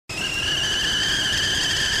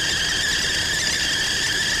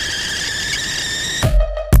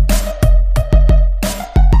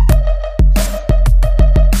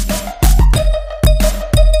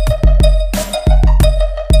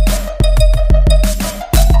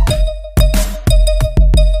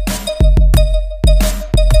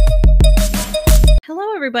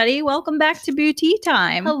everybody. Welcome back to Beauty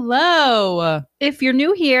Time. Hello. If you're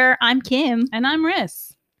new here, I'm Kim. And I'm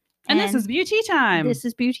Riss. And this is Beauty Time. This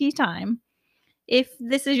is Beauty Time. If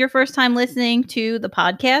this is your first time listening to the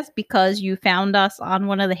podcast because you found us on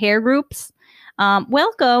one of the hair groups,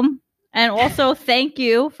 welcome. And also thank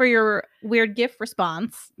you for your weird gift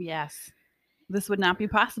response. Yes. This would not be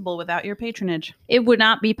possible without your patronage. It would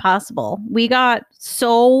not be possible. We got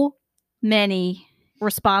so many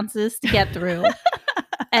responses to get through.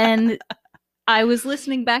 And I was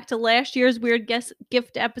listening back to last year's weird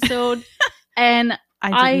gift episode, and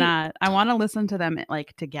I did not. I want to listen to them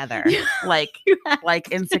like together, like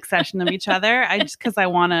in succession of each other. Because I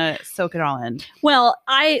want to soak it all in. Well,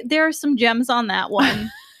 there are some gems on that one.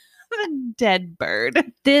 The dead bird.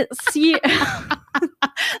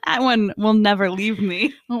 That one will never leave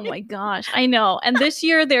me. Oh my gosh, I know. And this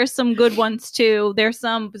year there's some good ones too. There's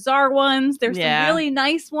some bizarre ones. There's some really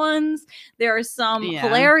nice ones. There are some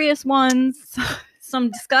hilarious ones.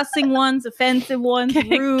 Some disgusting ones, offensive ones,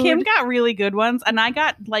 rude. Kim got really good ones, and I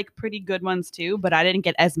got like pretty good ones too, but I didn't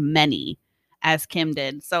get as many as Kim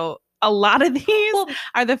did. So a lot of these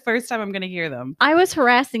are the first time I'm going to hear them. I was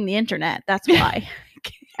harassing the internet. That's why.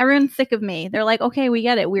 Everyone's sick of me. They're like, okay, we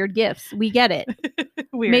get it. Weird gifts. We get it.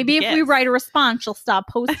 Maybe if we write a response, she'll stop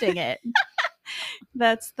posting it.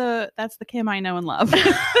 That's the Kim I know and love.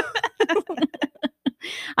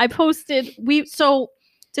 I posted,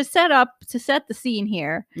 to set the scene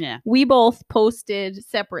here, we both posted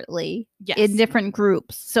separately in different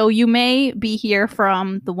groups. So you may be here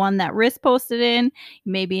from the one that Riss posted in.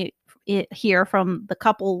 You may be here from the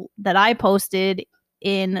couple that I posted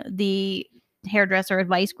in the hairdresser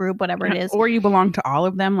advice group, whatever it is. Or you belong to all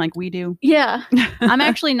of them like we do. Yeah. I'm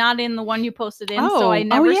actually not in the one you posted in, so I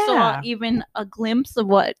never saw even a glimpse of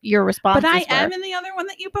what your responses were. But I am in the other one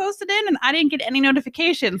that you posted in, and I didn't get any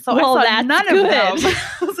notifications, so I saw none of them.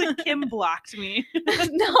 I was like, Kim blocked me.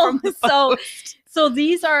 No, so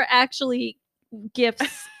these are actually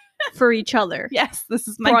gifts for each other. Yes, this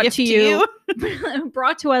is my gift to you.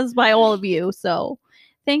 Brought to us by all of you, so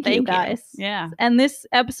Thank you guys. Yeah. And this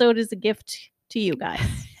episode is a gift to you guys.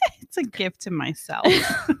 It's a gift to myself.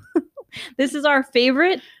 This is our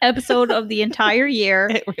favorite episode of the entire year.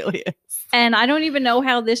 It really is. And I don't even know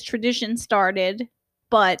how this tradition started,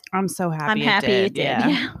 but I'm so happy. I'm happy it did.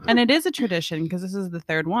 Yeah. And it is a tradition because this is the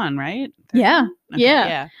third one, right? Yeah. Okay,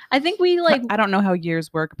 yeah. I think I don't know how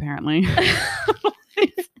years work, apparently.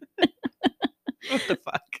 What the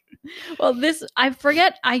fuck? Well,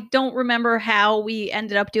 I don't remember how we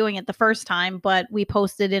ended up doing it the first time, but we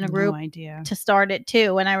posted in a group to start it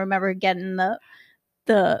too. And I remember getting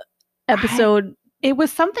the episode. It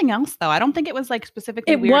was something else though. I don't think it was like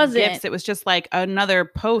specifically weird gifts. It was just like another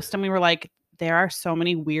post. And we were like, there are so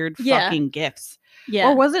many weird fucking gifts. Yeah.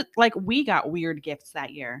 Or was it like we got weird gifts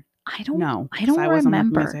that year? I don't know. I wasn't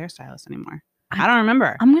working as a hairstylist anymore. I don't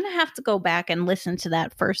remember. I'm going to have to go back and listen to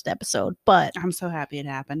that first episode, but I'm so happy it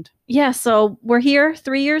happened. Yeah. So we're here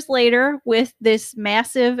 3 years later with this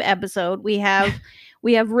massive episode. We have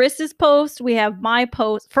Riss's post. We have my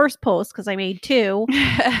first post, because I made 2.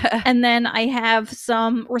 And then I have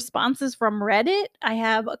some responses from Reddit. I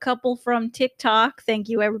have a couple from TikTok. Thank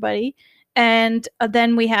you, everybody. And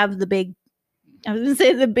then we have the big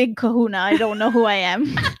kahuna. I don't know who I am.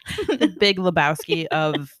 The big Lebowski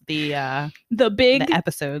of the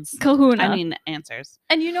episodes. Kahuna. I mean, answers.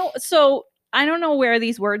 And so I don't know where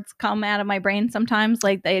these words come out of my brain sometimes.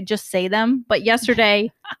 Like they just say them. But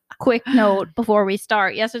yesterday, quick note before we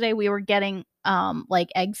start. Yesterday we were getting like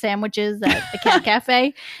egg sandwiches at the Cat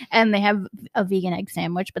Cafe, and they have a vegan egg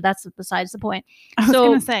sandwich, but that's besides the point. I was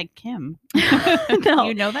gonna say, Kim, no.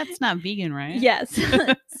 You know that's not vegan, right? Yes.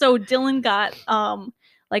 So Dylan got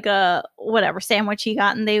like a whatever sandwich he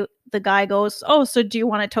got, and the guy goes, "Oh, so do you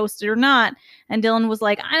want to toast it or not?" And Dylan was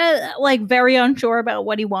like, very unsure about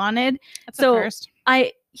what he wanted. That's the first.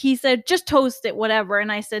 He said, just toast it, whatever. And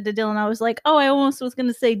I said to Dylan, I was like, oh, I almost was going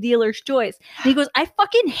to say dealer's choice. And he goes, I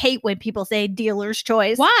fucking hate when people say dealer's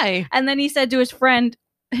choice. Why? And then he said to his friend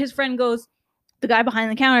goes, the guy behind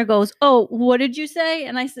the counter goes, oh, what did you say?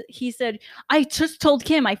 And he said, I just told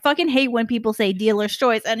Kim, I fucking hate when people say dealer's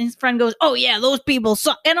choice. And his friend goes, oh yeah, those people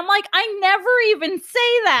suck. And I'm like, I never even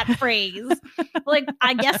say that phrase. Like,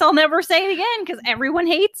 I guess I'll never say it again because everyone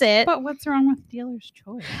hates it. But what's wrong with dealer's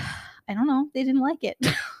choice? I don't know. They didn't like it.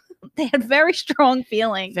 They had very strong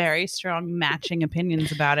feelings. Very strong matching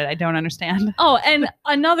opinions about it. I don't understand. Oh, and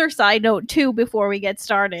another side note too, before we get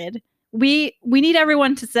started. We need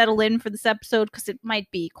everyone to settle in for this episode because it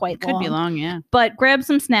might be quite long. Could be long, yeah. But grab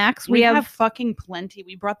some snacks. We have fucking plenty.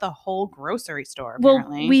 We brought the whole grocery store,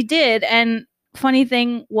 apparently. Well, we did, and funny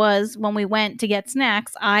thing was when we went to get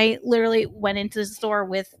snacks, I literally went into the store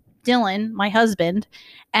with Dylan, my husband,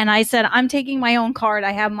 and I said, I'm taking my own card.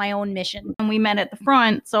 I have my own mission. And we met at the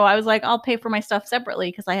front. So I was like, I'll pay for my stuff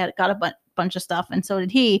separately because I had got a bunch of stuff, and so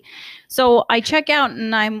did he. So I check out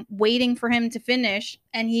and I'm waiting for him to finish,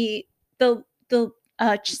 and the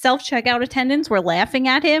self-checkout attendants were laughing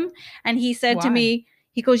at him, and he said to me,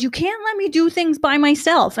 he goes, you can't let me do things by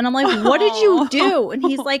myself. And I'm like, what did you do? And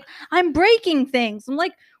he's like, I'm breaking things. I'm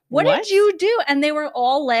like, what did you do? And they were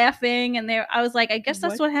all laughing, and I was like, I guess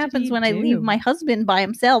that's what happens when I leave my husband by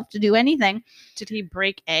himself to do anything. Did he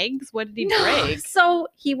break eggs? What did he break? So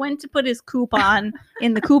he went to put his coupon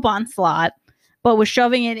in the coupon slot, but was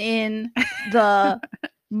shoving it in the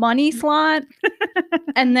money slot.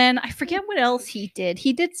 And then I forget what else he did.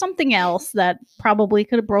 He did something else that probably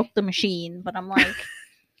could have broke the machine, but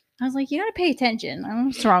I was like, you gotta pay attention. I don't know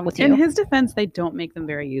what's wrong with you. In his defense, they don't make them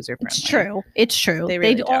very user-friendly. It's true. They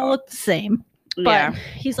really all look the same. But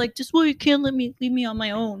he's like, just you can't leave me on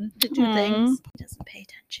my own to do things. He doesn't pay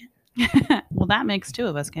attention. Well, that makes two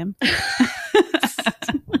of us, Kim.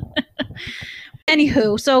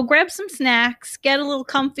 Anywho, so grab some snacks, get a little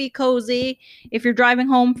comfy, cozy. If you're driving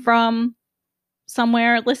home from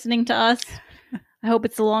somewhere listening to us, I hope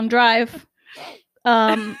it's a long drive.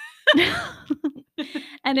 And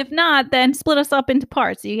if not, then split us up into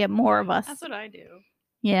parts so you get more of us. That's what I do.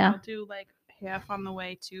 Yeah. I'll do like half on the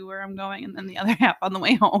way to where I'm going and then the other half on the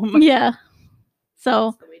way home. Yeah.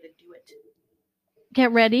 So that's the way to do it.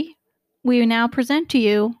 Get ready. We now present to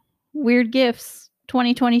you Weird Gifts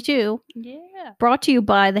 2022. Yeah. Brought to you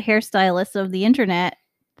by the hairstylists of the internet.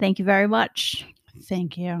 Thank you very much.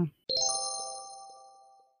 Thank you.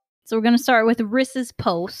 So we're going to start with Riss's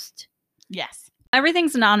post. Yes.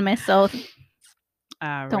 Everything's anonymous, so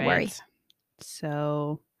don't worry.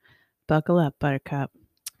 So buckle up, Buttercup.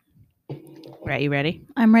 Right, you ready?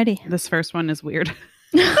 I'm ready. This first one is weird.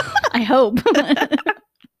 I hope.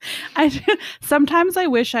 Sometimes I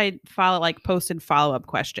wish I posted follow-up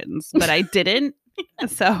questions, but I didn't.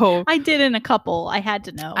 So I did in a couple. I had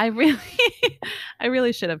to know. I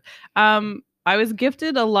really should have. I was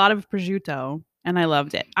gifted a lot of prosciutto and I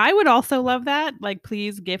loved it. I would also love that. Like,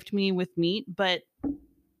 please gift me with meat, but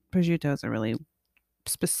prosciuttos are really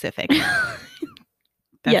specific.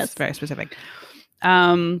 That's very specific.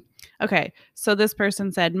 Okay. So this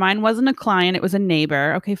person said, mine wasn't a client. It was a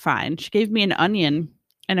neighbor. Okay, fine. She gave me an onion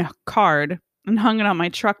and a card and hung it on my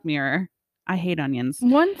truck mirror. I hate onions.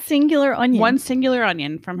 One singular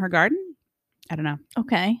onion from her garden. I don't know.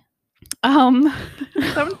 Okay.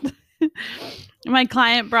 My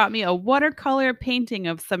client brought me a watercolor painting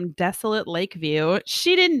of some desolate lake view.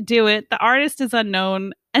 She didn't do it. The artist is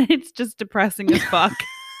unknown, and it's just depressing as fuck.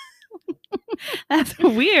 That's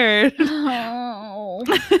weird. Oh.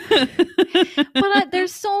 But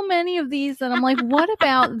there's so many of these that I'm like, what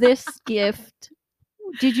about this gift?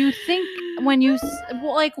 Did you think when you,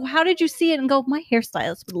 how did you see it and go, my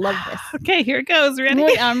hairstylist would love this? Okay, here it goes.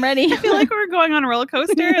 Ready? I'm ready. I feel like we're going on a roller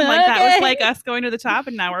coaster and that was like us going to the top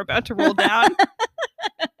and now we're about to roll down.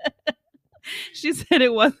 She said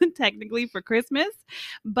it wasn't technically for Christmas,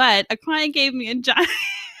 but a client gave me a giant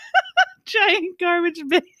garbage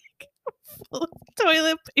bag full of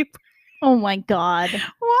toilet paper. Oh my God.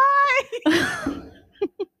 Why?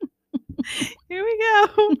 Here we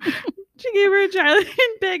go. She gave her a giant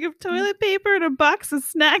bag of toilet paper and a box of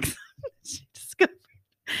snacks she discovered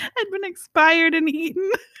had been expired and eaten.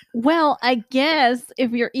 Well, I guess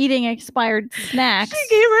if you're eating expired snacks. She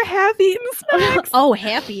gave her half-eaten snacks. Oh,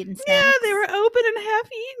 half-eaten snacks. Yeah, they were open and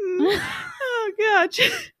half-eaten. Oh, God.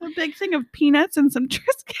 A big thing of peanuts and some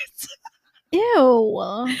Triscuits. Ew.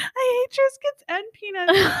 I hate Triscuits and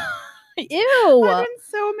peanuts. Ew. I've been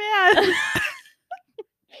so mad.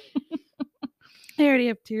 I already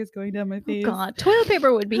have tears going down my face. Oh God, toilet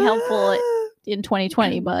paper would be helpful in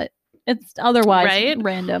 2020, but it's otherwise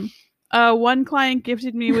random. One client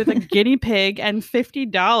gifted me with a guinea pig and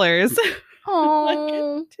 $50.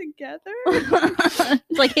 Oh, together.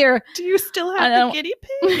 It's like, here. Do you still have the guinea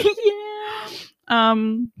pig? Yeah.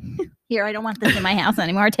 Here, I don't want this in my house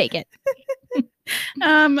anymore. Take it.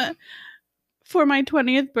 For my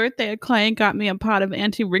 20th birthday, a client got me a pot of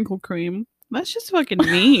anti-wrinkle cream. That's just fucking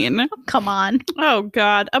mean. Come on. Oh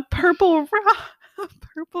God, a purple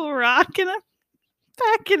rock, and a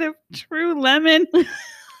packet of True Lemon.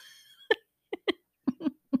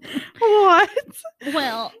 What?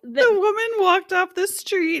 Well, the woman walked off the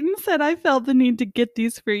street and said, "I felt the need to get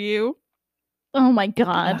these for you." Oh my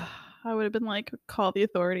God. I would have been like, call the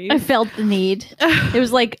authorities. I felt the need. It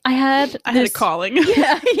was like I had a calling.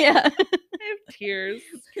 Yeah. I have tears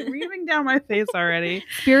streaming down my face already.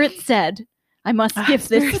 Spirit said, I must gift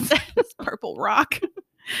this. This purple rock.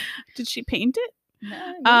 Did she paint it? Maybe.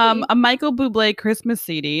 A Michael Bublé Christmas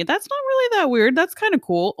CD. That's not really that weird. That's kind of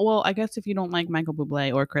cool. Well, I guess if you don't like Michael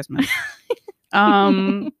Bublé or Christmas.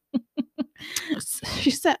 She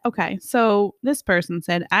said, okay, so this person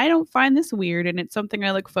said, I don't find this weird and it's something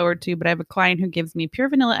I look forward to, but I have a client who gives me pure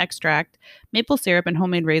vanilla extract, maple syrup, and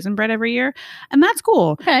homemade raisin bread every year. And that's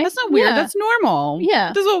cool. Okay. That's not weird. Yeah. That's normal.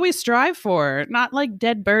 Yeah. This is what we strive for, not like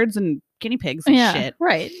dead birds and guinea pigs and shit.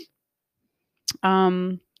 Right.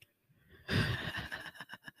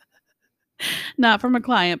 Not from a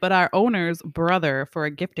client, but our owner's brother for a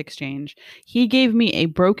gift exchange. He gave me a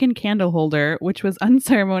broken candle holder, which was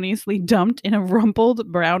unceremoniously dumped in a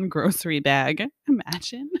rumpled brown grocery bag.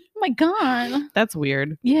 Imagine. Oh my God. That's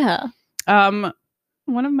weird. Yeah. One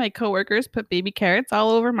of my coworkers put baby carrots all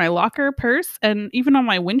over my locker, purse, and even on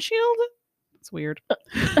my windshield. It's weird.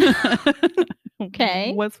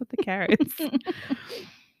 Okay. What's with the carrots?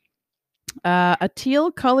 A teal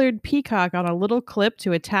colored peacock on a little clip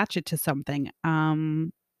to attach it to something.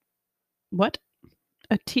 What?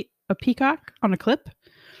 A peacock on a clip?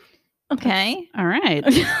 Okay. All right.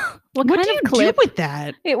 What do kind you of clip? do with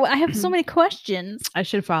that? I have so many questions. I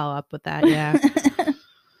should follow up with that. Yeah.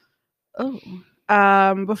 Oh.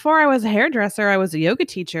 Before I was a hairdresser, I was a yoga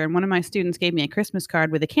teacher, and one of my students gave me a Christmas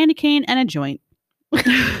card with a candy cane and a joint.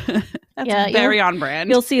 That's very on brand.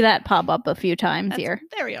 You'll see that pop up a few times That's here.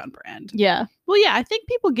 very on brand. Yeah. Well, yeah, I think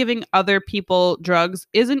people giving other people drugs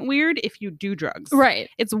isn't weird if you do drugs. Right.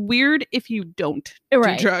 It's weird if you don't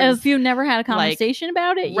Right. do drugs. If you never had a conversation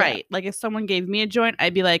about it. Yeah. Right. Like if someone gave me a joint,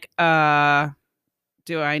 I'd be like,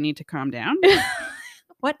 do I need to calm down?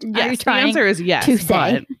 What Yes, are you trying the answer is yes. to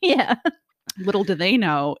say? But Yeah. little do they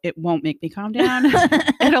know, it won't make me calm down.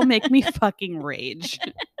 It'll make me fucking rage.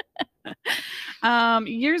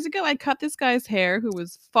 Years ago, I cut this guy's hair who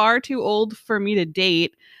was far too old for me to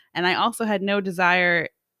date, and I also had no desire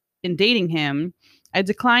in dating him. I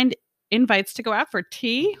declined invites to go out for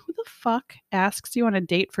tea. Who the fuck asks you on a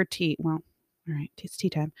date for tea? Well, all right, it's tea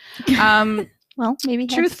time. Well, maybe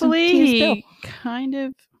Truthfully, he kind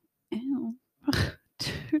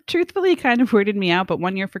of weirded me out, but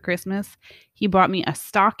one year for Christmas, he bought me a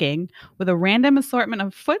stocking with a random assortment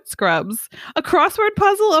of foot scrubs, a crossword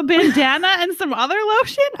puzzle, a bandana, and some other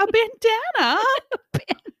lotion. A bandana?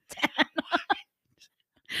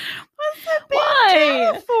 What's the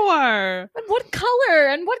bandana for? And what color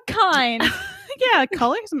and what kind? Yeah,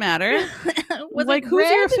 colors matter. Was like, it who's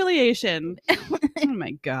your red? affiliation? Oh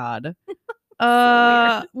my God.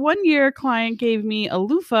 weird. 1 year, a client gave me a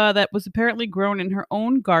loofah that was apparently grown in her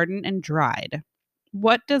own garden and dried.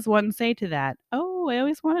 What does one say to that? Oh, I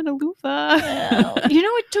always wanted a loofah. You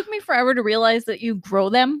know, it took me forever to realize that you grow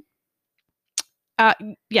them.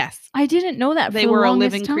 Yes. I didn't know that. They for were the a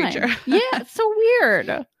longest living time. creature. Yeah, it's so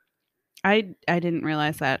weird. I didn't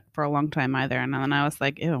realize that for a long time either. And then I was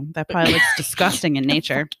like, ew, that probably looks disgusting in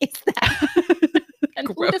nature. Is that? And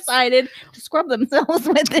who Gross. decided to scrub themselves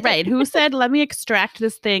with it? Right. Who said, let me extract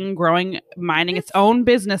this thing minding its own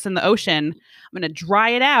business in the ocean. I'm going to dry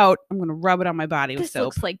it out. I'm going to rub it on my body with This soap.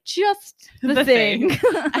 looks like just the, The thing.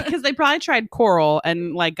 Because they probably tried coral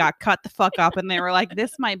and like got cut the fuck up and they were like,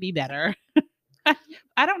 this might be better.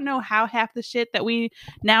 I don't know how half the shit that we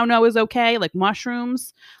now know is okay, like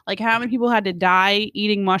mushrooms, like how many people had to die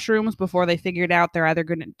eating mushrooms before they figured out they're either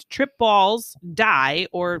going to trip balls, die,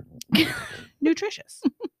 or nutritious.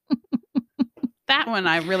 That one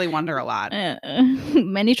I really wonder a lot.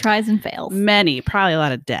 Many tries and fails. Many, probably a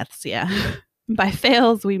lot of deaths, yeah. By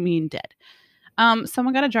fails, we mean dead.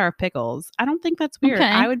 Someone got a jar of pickles. I don't think that's weird. Okay.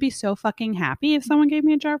 I would be so fucking happy if someone gave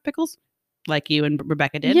me a jar of pickles, like you and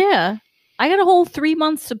Rebecca did. Yeah. I got a whole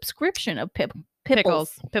 3-month subscription of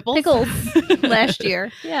pickles last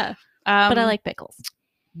year. Yeah. But I like pickles.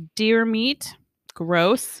 Deer meat.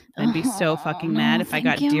 Gross. I'd be so fucking mad if I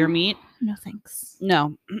got deer meat. No thanks.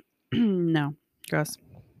 No. No. Gross.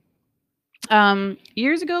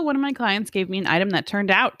 Years ago, one of my clients gave me an item that turned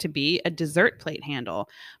out to be a dessert plate handle,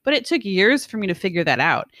 but it took years for me to figure that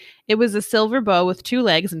out. It was a silver bow with 2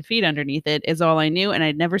 legs and feet underneath it is all I knew, and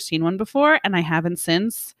I'd never seen one before, and I haven't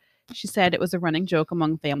since. She said it was a running joke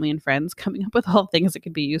among family and friends, coming up with all things it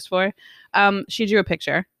could be used for. She drew a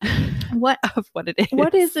picture of what it is.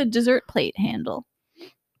 What is a dessert plate handle?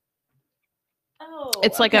 Oh,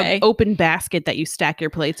 It's like an open basket that you stack your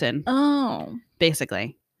plates in, Oh,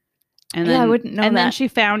 basically. And yeah, then, I wouldn't know and that. then she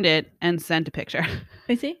found it and sent a picture.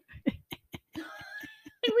 I see.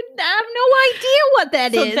 I would have no idea what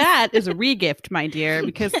that is. So that is a regift, my dear,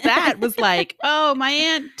 because that was like, oh, my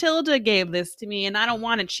Aunt Tilda gave this to me and I don't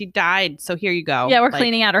want it. She died. So here you go. Yeah, we're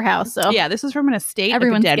cleaning out her house. So yeah, this is from an estate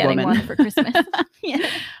everyone's of a dead getting woman. one for Christmas. Yeah.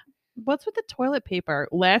 What's with the toilet paper?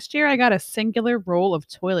 Last year I got a singular roll of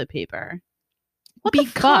toilet paper. What the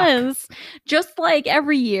fuck? Because just like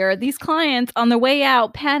every year, these clients on their way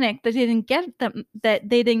out panicked that they didn't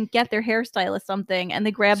get their hairstylist something, and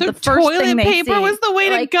they grabbed the first thing they see. Toilet paper was the way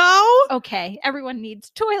to go? Okay, everyone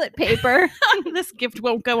needs toilet paper. This gift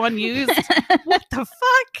won't go unused. What the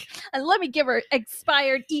fuck? And let me give her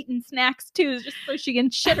expired eaten snacks too, just so she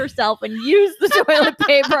can shit herself and use the toilet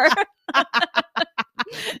paper.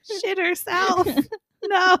 Shit herself.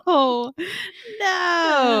 No.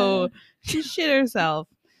 She shit herself.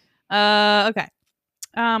 Okay.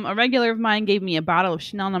 A regular of mine gave me a bottle of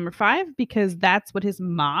Chanel No. 5 because that's what his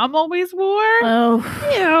mom always wore.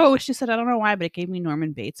 Oh. She said, I don't know why, but it gave me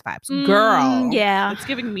Norman Bates vibes. Girl. Yeah. It's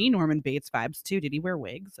giving me Norman Bates vibes too. Did he wear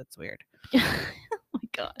wigs? That's weird. Oh my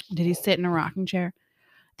gosh. Did he sit in a rocking chair?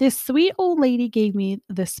 This sweet old lady gave me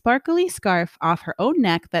the sparkly scarf off her own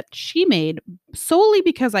neck that she made solely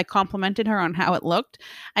because I complimented her on how it looked.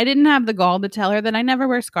 I didn't have the gall to tell her that I never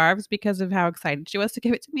wear scarves because of how excited she was to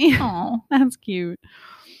give it to me. Oh, that's cute.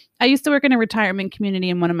 I used to work in a retirement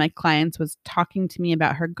community and one of my clients was talking to me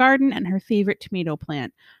about her garden and her favorite tomato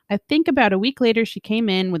plant. I think about a week later, she came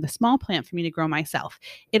in with a small plant for me to grow myself.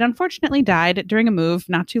 It unfortunately died during a move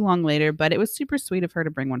not too long later, but it was super sweet of her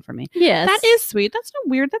to bring one for me. yes. That is sweet. That's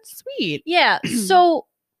not weird. That's sweet. Yeah. So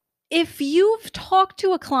if you've talked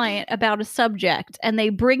to a client about a subject and they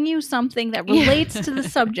bring you something that relates to the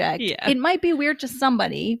subject, it might be weird to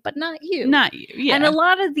somebody, but not you. Not you. Yeah. And a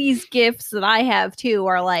lot of these gifts that I have too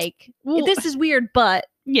are like, this is weird, but.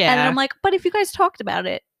 Yeah. And I'm like, but if you guys talked about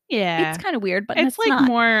it, yeah, it's kind of weird, but it's like not.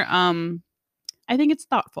 more, I think it's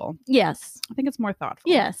thoughtful. Yes. I think it's more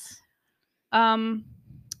thoughtful. Yes.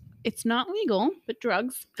 It's not legal, but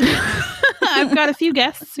drugs. I've got a few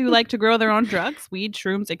guests who like to grow their own drugs, weed,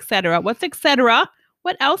 shrooms, etc. What's etc.?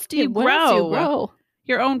 What else do you grow? What else do you grow?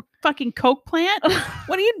 Your own fucking coke plant?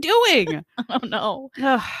 What are you doing? I don't know.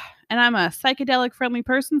 And I'm a psychedelic friendly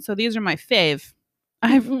person, so these are my fave.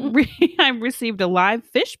 I've received a live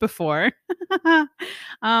fish before,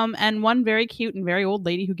 and one very cute and very old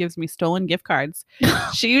lady who gives me stolen gift cards.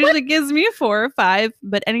 She usually gives me 4 or 5,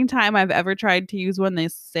 but anytime I've ever tried to use one, they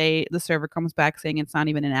say the server comes back saying it's not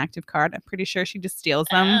even an active card. I'm pretty sure she just steals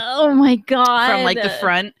them. Oh my god! From like the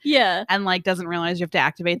front, yeah, and like doesn't realize you have to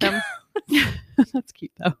activate them. That's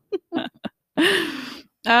cute though.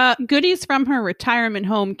 Goodies from her retirement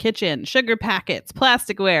home kitchen, sugar packets,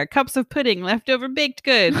 plasticware, cups of pudding, leftover baked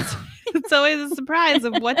goods. It's always a surprise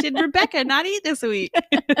of what did Rebecca not eat this week?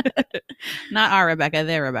 Not our Rebecca,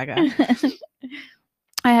 their Rebecca.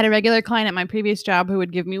 I had a regular client at my previous job who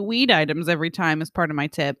would give me weed items every time as part of my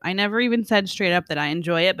tip. I never even said straight up that I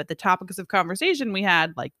enjoy it, but the topics of conversation we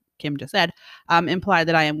had, like Kim just said, implied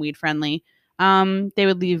that I am weed friendly. They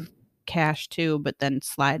would leave cash too, but then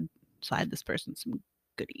slide this person some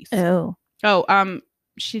goodies.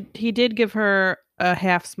 He did give her a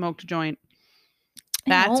half smoked joint.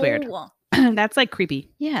 That's weird. That's like creepy.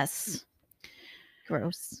 Yes.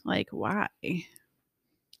 Gross. Like, why?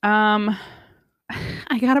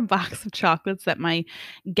 I got a box of chocolates that my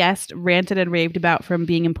guest ranted and raved about from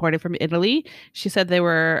being imported from Italy. She said they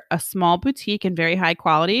were a small boutique and very high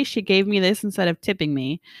quality. She gave me this instead of tipping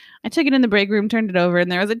me. I took it in the break room, turned it over,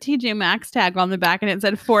 and there was a TJ Maxx tag on the back, and it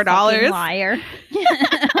said $4. Fucking liar.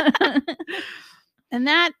 And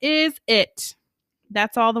that is it.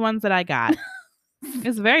 That's all the ones that I got.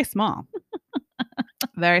 It's very small.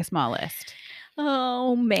 Very small list.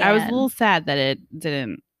 Oh, man. I was a little sad that it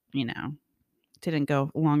didn't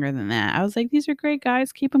go longer than that. I was like, these are great,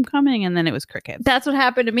 guys. Keep them coming. And then it was crickets. That's what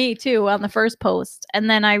happened to me too on the first post. And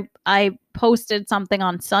then I posted something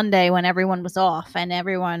on Sunday when everyone was off and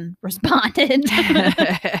everyone responded.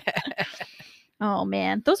 Oh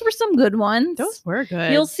man, those were some good ones. Those were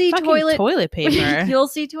good. You'll see toilet paper. You'll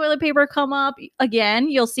see toilet paper come up again.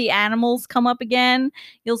 You'll see animals come up again.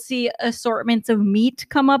 You'll see assortments of meat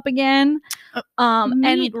come up again.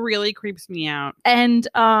 Meat really creeps me out. And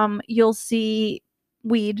you'll see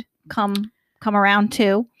weed come around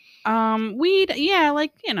too. Weed, yeah,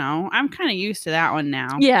 like, I'm kind of used to that one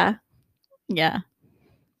now. Yeah.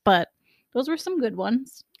 But those were some good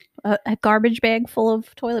ones. A garbage bag full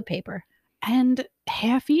of toilet paper. And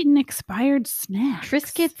half-eaten expired snacks.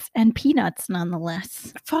 Triscuits and peanuts,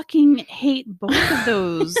 nonetheless. I fucking hate both of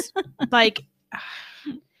those. Like,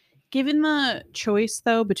 given the choice,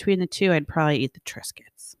 though, between the two, I'd probably eat the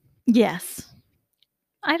Triscuits. Yes.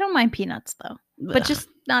 I don't mind peanuts though, but just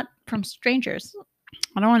not from strangers.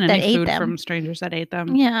 I don't want that any ate food them. from strangers that ate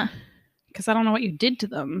them. Yeah. Because I don't know what you did to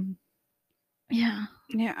them. Yeah.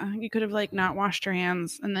 Yeah. You could have like not washed your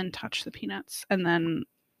hands and then touched the peanuts and then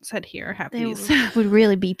said, here, have They these. would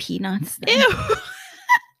really be peanuts. Then.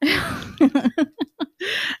 Ew.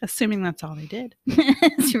 Assuming that's all they did.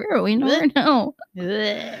 It's true. We never know.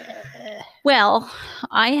 Well,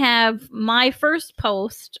 I have my first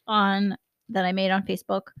post on that I made on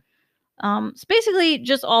Facebook. It's basically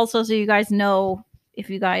just also so you guys know, if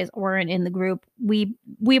you guys weren't in the group, we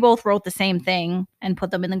both wrote the same thing and put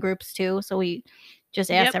them in the groups too. So we just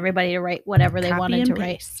asked everybody to write whatever they wanted to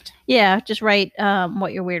write. Yeah, just write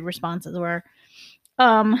what your weird responses were.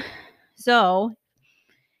 So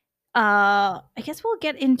I guess we'll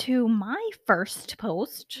get into my first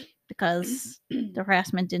post because the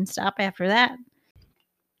harassment didn't stop after that.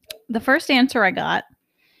 The first answer I got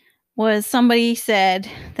was somebody said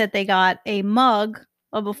that they got a mug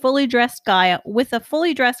of a fully dressed guy with a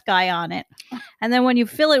fully dressed guy on it. And then when you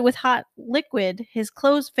fill it with hot liquid, his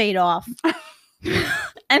clothes fade off.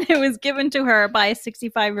 And it was given to her by a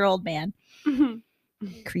 65-year-old man.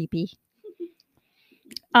 Creepy.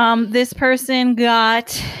 This person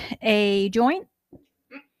got a joint.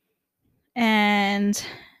 And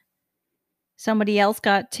somebody else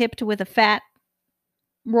got tipped with a fat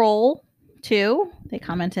roll, too. They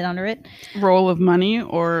commented under it. Roll of money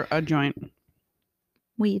or a joint?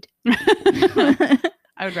 Weed. I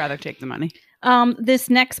would rather take the money. This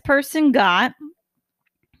next person got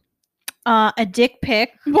a dick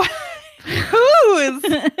pic. What? Whose?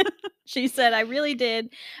 She said, I really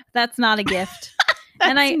did. That's not a gift.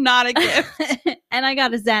 That's not a gift. And I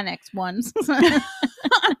got a Xanax once.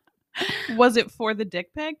 Was it for the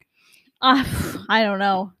dick pic? I don't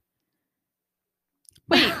know.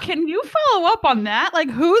 Wait, can you follow up on that? Like,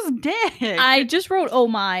 whose dick? I just wrote, oh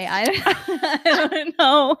my. I don't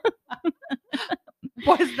know.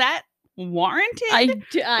 Was that warranted?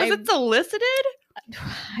 Was it solicited?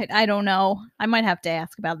 I don't know. I might have to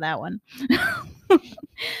ask about that one.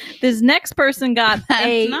 This next person got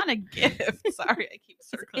That's not a gift. Sorry, I keep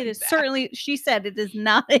circling. It is back. certainly, she said it is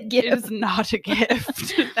not a gift. It is not a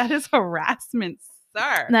gift. That is harassment,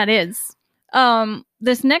 sir. That is.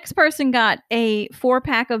 This next person got a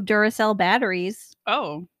 4-pack of Duracell batteries.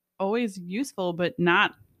 Oh, always useful, but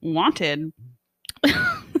not wanted.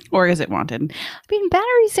 Or is it wanted? I mean,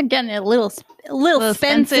 batteries are getting a little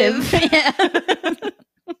expensive. Yeah.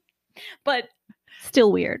 But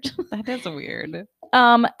still weird. That is weird.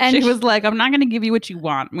 And she was like, I'm not going to give you what you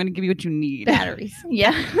want. I'm going to give you what you need. Batteries.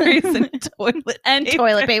 Yeah. Batteries and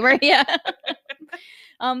toilet paper. Yeah.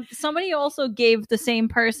 Somebody also gave the same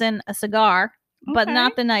person a cigar, but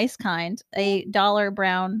not the nice kind. A dollar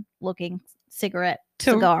brown looking cigarette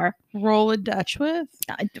cigar. Roll a Dutch with?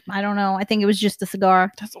 I don't know. I think it was just a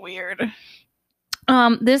cigar. That's weird.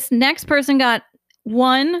 This next person got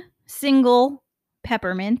one single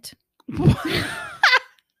peppermint.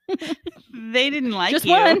 They didn't like just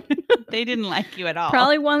you. One. They didn't like you at all.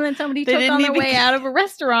 Probably one that somebody took on their way out of a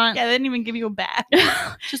restaurant. Yeah, they didn't even give you a bag.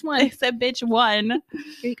 Just one. They said, bitch, one.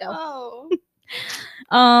 Here you go.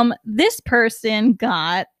 Oh. This person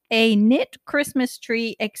got a knit Christmas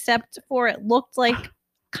tree, except for it looked like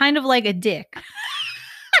kind of like a dick.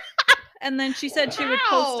 And then she said she would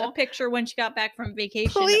post a picture when she got back from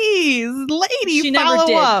vacation. Please, lady, she follow never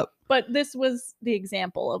did. up. But this was the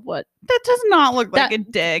example of what. That does not look like a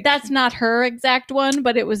dick. That's not her exact one,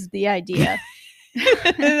 but it was the idea.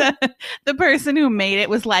 The person who made it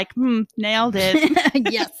was like, nailed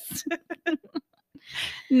it. Yes.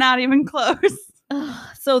 Not even close.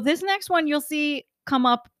 So this next one you'll see come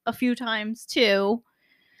up a few times too.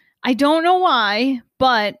 I don't know why,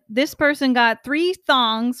 but this person got 3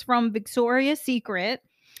 thongs from Victoria's Secret.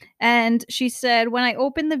 And she said, when I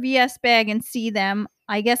opened the VS bag and see them,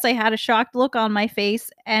 I guess I had a shocked look on my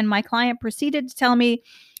face. And my client proceeded to tell me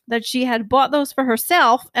that she had bought those for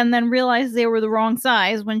herself and then realized they were the wrong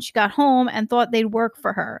size when she got home and thought they'd work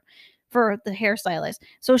for her, for the hairstylist.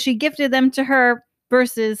 So she gifted them to her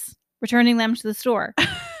versus returning them to the store.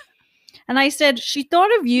 And I said, she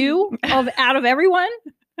thought of you out of everyone?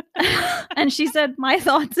 And she said, my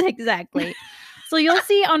thoughts exactly. So you'll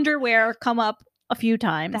see underwear come up a few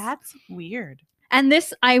times. That's weird. And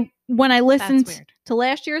this, when I listened to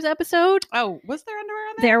last year's episode. Oh, was there underwear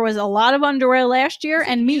on there? There was a lot of underwear last year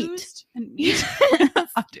and meat. And meat.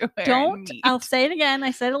 Underwear Don't, and meat. I'll say it again.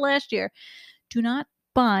 I said it last year. Do not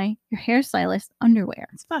buy your hairstylist underwear.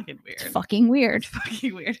 It's fucking weird. It's fucking weird. It's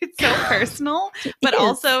fucking weird. It's so personal, but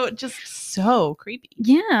also just so creepy.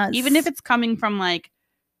 Yeah. Even if it's coming from like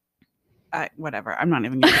whatever. I'm not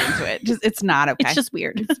even going to get into it. It's not okay. It's just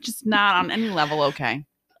weird. It's just not on any level okay.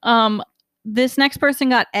 This next person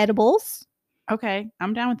got edibles. Okay,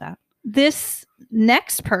 I'm down with that. This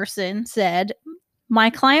next person said, my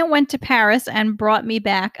client went to Paris and brought me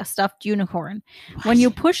back a stuffed unicorn. What? When you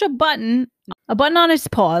push a button on its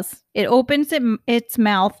paws, it opens its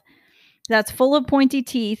mouth that's full of pointy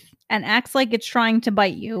teeth and acts like it's trying to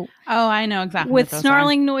bite you. Oh, I know exactly. With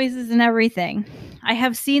snarling noises and everything. I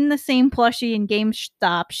have seen the same plushie in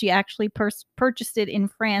GameStop. She actually purchased it in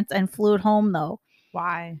France and flew it home, though.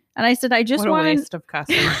 Why? And I said, I just want a waste of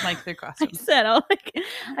customs, like their customs. I said,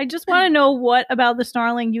 I just want to know what about the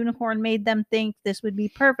snarling unicorn made them think this would be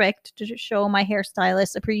perfect to show my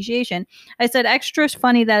hairstylist appreciation. I said, extra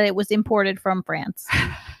funny that it was imported from France.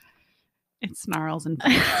 It snarls in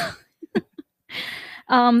France.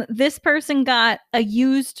 This person got a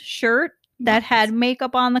used shirt that had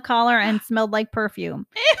makeup on the collar and smelled like perfume.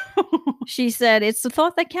 Ew. She said, it's the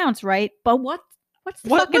thought that counts, right? But what's the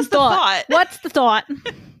fucking was the thought? What's the thought?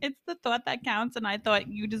 It's the thought that counts, and I thought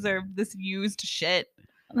you deserved this used shit.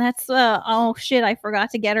 That's oh shit! I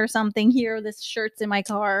forgot to get her something here. This shirt's in my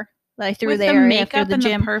car that I threw With there the makeup after the and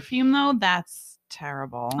gym. The perfume, though, that's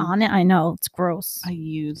terrible. On it, I know it's gross. A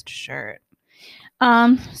used shirt.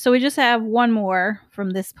 So we just have one more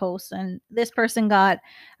from this post, and this person got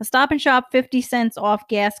a Stop and Shop 50 cents off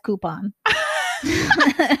gas coupon.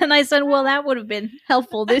 And I said, well, that would have been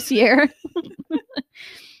helpful this year.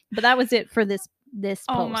 But that was it for this post.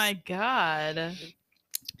 Oh my god.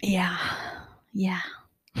 Yeah.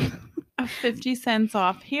 A 50 cents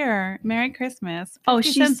off here. Merry Christmas. 50 Oh,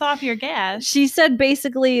 cents off your gas. She said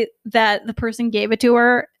basically that the person gave it to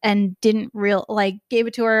her and gave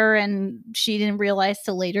it to her, and she didn't realize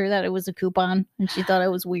till later that it was a coupon, and she thought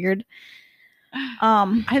it was weird.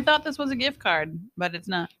 I thought this was a gift card, but it's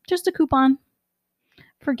not. Just a coupon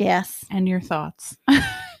for gas. And your thoughts.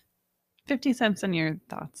 50 cents and your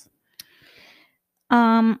thoughts.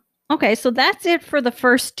 Okay, so that's it for the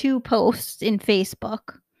first two posts in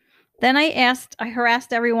Facebook. Then I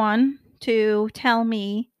harassed everyone to tell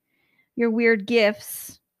me your weird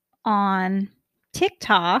gifts on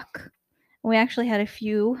TikTok. We actually had a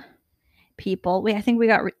few people. I think we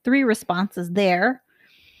got 3 responses there.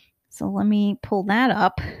 So let me pull that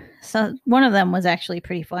up. So one of them was actually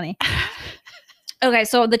pretty funny. Okay,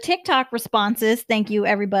 so the TikTok responses, thank you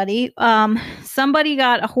everybody. Somebody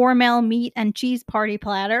got a Hormel meat and cheese party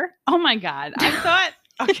platter. Oh my god. I thought,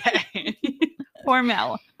 okay.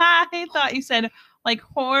 Hormel. I thought you said like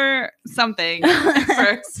whore something at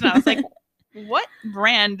first. And I was like, what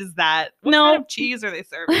brand is that? What kind of cheese are they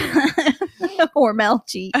serving? Hormel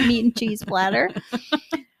meat and cheese platter.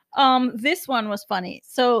 This one was funny.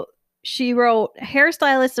 So she wrote,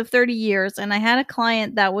 hairstylist of 30 years, and I had a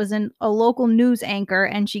client that was a local news anchor,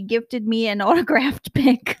 and she gifted me an autographed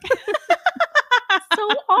pic. So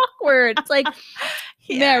awkward. It's like,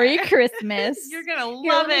 yeah. Merry Christmas. You're going to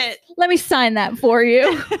love it. Let me sign that for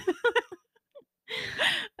you.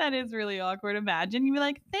 That is really awkward. Imagine you'd be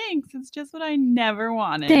like, thanks. It's just what I never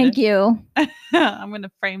wanted. Thank you. I'm going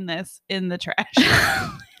to frame this in the trash.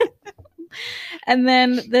 And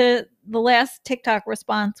then the last TikTok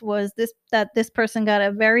response was that this person got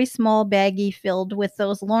a very small baggie filled with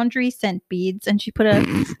those laundry scent beads, and she put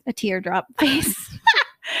a teardrop face.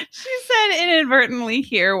 She said inadvertently,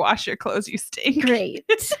 here, wash your clothes, you stink. Great.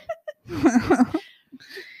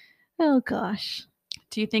 Oh gosh.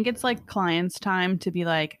 Do you think it's like clients' time to be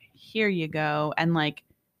like, here you go, and like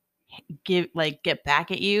get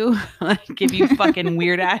back at you, like give you fucking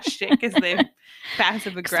weird ass shit because they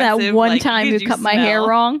passive aggressive. That one time you cut my hair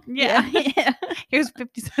wrong. Yeah. Here's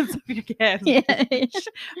 50 cents off your gas. Yeah.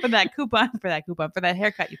 for that coupon, for that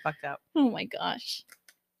haircut you fucked up. Oh my gosh.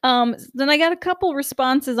 Then I got a couple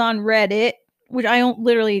responses on Reddit, which I don't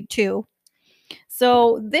literally 2.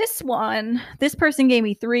 So this person gave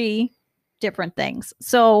me 3 different things.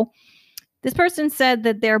 So this person said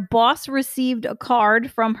that their boss received a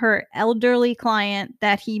card from her elderly client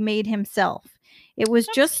that he made himself. It was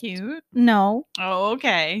That's just cute. No. Oh,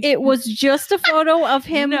 okay. It was just a photo of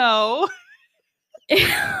him. No.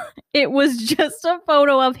 It was just a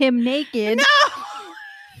photo of him naked. No.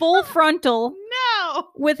 Full frontal. No.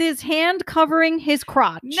 With his hand covering his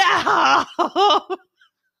crotch. No.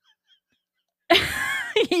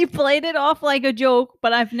 He played it off like a joke,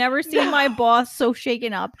 but I've never seen my boss so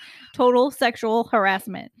shaken up. Total sexual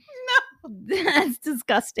harassment. No. That's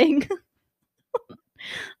disgusting.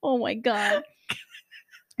 Oh my god.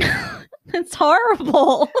 That's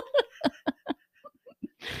horrible.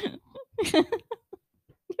 You're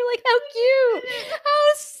like, how cute. How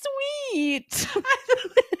sweet. He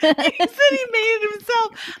said he made it himself.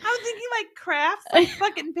 I was thinking like craft some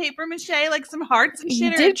fucking paper mache, like some hearts and shit? You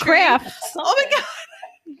or a did tree? craft. Oh my god.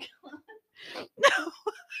 No.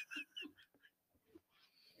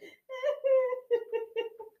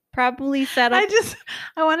 Probably set up.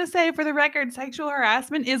 I want to say for the record, sexual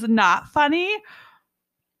harassment is not funny.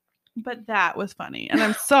 But that was funny. And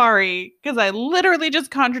I'm sorry because I literally just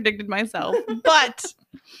contradicted myself. But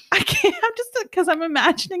I can't, I'm just because I'm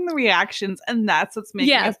imagining the reactions and that's what's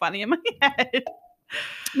making it funny in my head.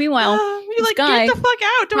 Meanwhile, you're like, get the fuck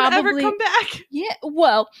out. Don't ever come back. Yeah.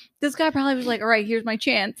 Well, this guy probably was like, all right, here's my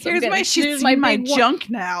chance. Here's my junk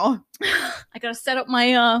now. I got to set up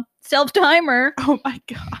my self timer. Oh my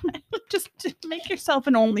God. Just make yourself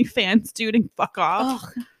an OnlyFans dude and fuck off.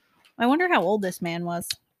 Oh, I wonder how old this man was.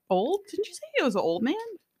 Old? Didn't you say he was an old man?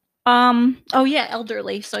 Oh yeah,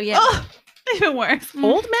 elderly. So yeah. Oh, even worse.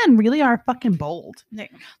 Old men really are fucking bold.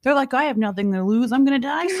 They're like, I have nothing to lose. I'm gonna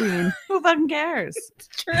die soon. Who fucking cares? It's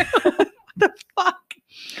true. What the fuck?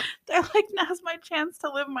 They're like, now's my chance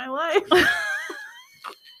to live my life.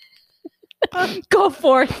 Go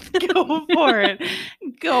for it. Go for it.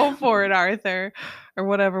 Go for it, Arthur. Or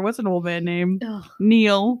whatever. What's an old man name? Ugh.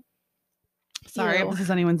 Neil. Sorry Ew. if this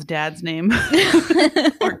is anyone's dad's name.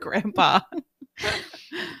 Or grandpa.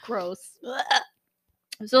 Gross.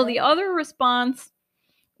 So the other response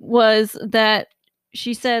was that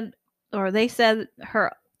she said, or they said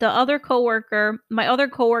my other coworker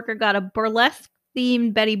got a burlesque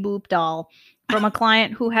themed Betty Boop doll from a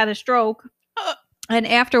client who had a stroke and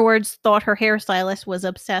afterwards thought her hairstylist was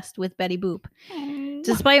obsessed with Betty Boop.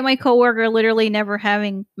 Despite my coworker literally never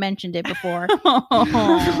having mentioned it before.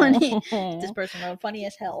 Funny. This person wrote funny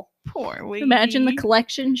as hell. Poor lady. Imagine the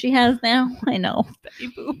collection she has now. I know. Betty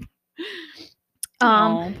Boop.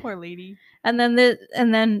 Oh, poor lady. And then this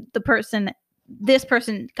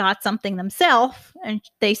person got something themselves, and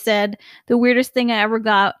they said the weirdest thing I ever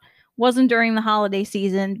got wasn't during the holiday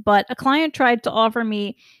season, but a client tried to offer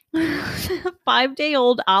me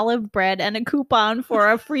 5-day-old olive bread and a coupon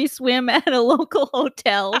for a free swim at a local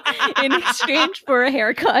hotel in exchange for a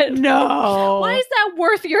haircut. No. Why is that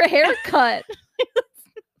worth your haircut?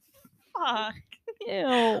 Fuck. Ew.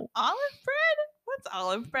 Olive bread? What's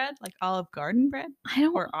olive bread? Like Olive Garden bread? I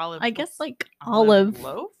don't. Or olive? I guess like olive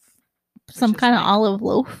loaf. Some kind of olive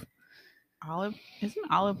loaf.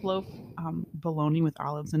 Isn't olive loaf bologna with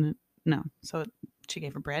olives in it? No. So she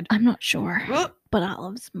gave her bread. I'm not sure, but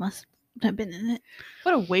olives must have been in it.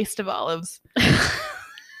 What a waste of olives.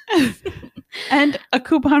 And a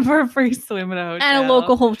coupon for a free swim at a hotel. At a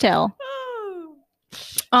local hotel. Oh.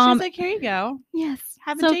 She's like, here you go. Yes.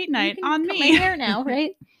 Have a date night on me. My hair now,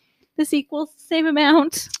 right? This equals the same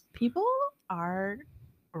amount. People are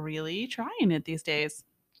really trying it these days.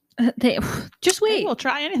 They just wait. They will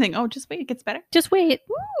try anything. Oh, just wait. It gets better. Just wait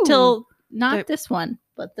till not this one,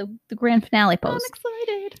 but the grand finale post. I'm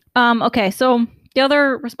excited. Okay, so the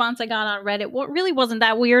other response I got on Reddit, what really wasn't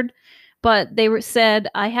that weird, but they said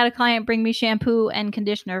I had a client bring me shampoo and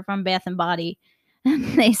conditioner from Bath and Body, and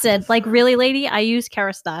they said, like, really, lady, I use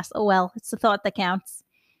Kerastase. Oh well, it's the thought that counts.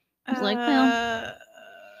 I was like, well,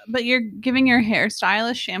 but you're giving your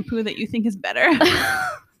hairstylist shampoo that you think is better.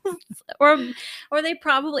 or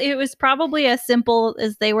it was probably as simple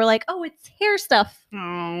as they were like, oh, it's hair stuff. Oh.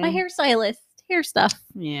 My hairstylist, hair stuff.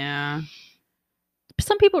 Yeah.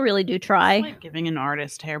 Some people really do try. It's like giving an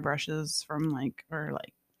artist hairbrushes from or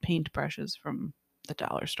paint brushes from the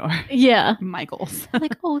dollar store. Yeah. Michael's.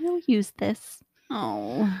 Like, oh, they'll use this.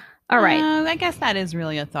 Oh. All right. I guess that is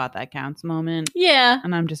really a thought that counts moment. Yeah.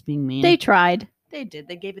 And I'm just being mean. They tried. They did.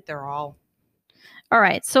 They gave it their all. All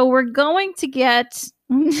right. So we're going to get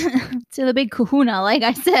to the big kahuna, like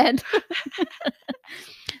I said.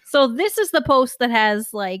 So this is the post that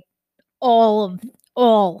has like all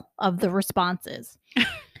of the responses.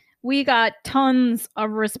 We got tons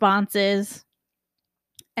of responses,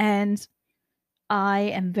 and I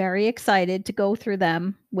am very excited to go through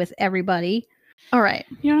them with everybody. All right.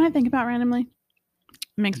 You know what I think about randomly?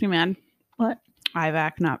 It makes me mad. What?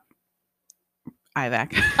 IVAC, not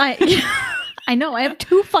IVAC. I know. I have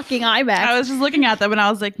 2 fucking IVACs. I was just looking at them and I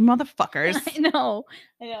was like, motherfuckers. I know.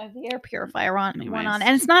 I have the air purifier one Anyways. on.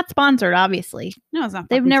 And it's not sponsored, obviously. No, it's not.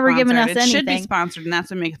 They've never sponsored. given us it anything. It should be sponsored, and that's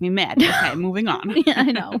what makes me mad. Okay, moving on. Yeah,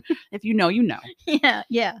 I know. If you know, you know.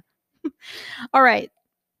 Yeah. All right.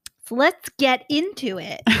 So let's get into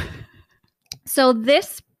it. So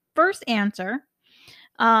this first answer,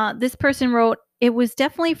 this person wrote, it was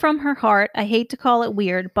definitely from her heart. I hate to call it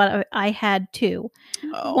weird, but I had 2.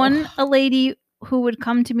 Oh. One, a lady who would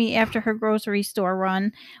come to me after her grocery store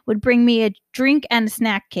run would bring me a drink and a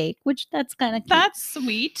snack cake, which that's kind of cute. That's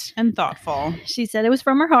sweet and thoughtful. She said it was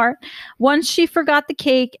from her heart. Once she forgot the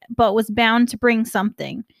cake, but was bound to bring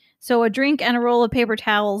something. So a drink and a roll of paper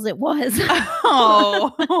towels it was.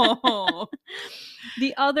 Oh.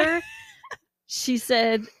 The other, she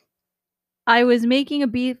said, I was making a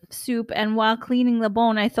beef soup, and while cleaning the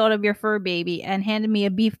bone, I thought of your fur baby and handed me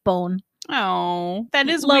a beef bone. Oh, that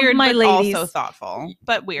is Love weird, my but ladies. also thoughtful,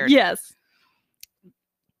 but weird. Yes.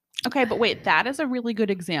 Okay, but wait, that is a really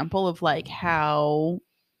good example of like how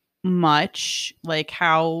much, like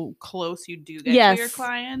how close you do get to your Yes.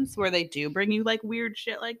 clients, where they do bring you like weird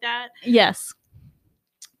shit like that. Yes.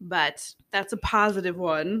 But that's a positive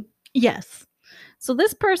one. Yes. So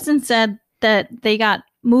this person said that they got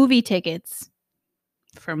movie tickets,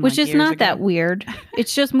 From which like, is years not ago. that weird.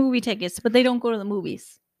 It's just movie tickets, but they don't go to the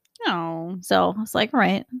movies. No. So I was like, all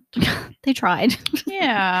right, they tried.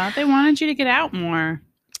 Yeah, they wanted you to get out more.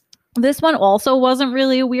 This one also wasn't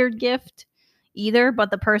really a weird gift either,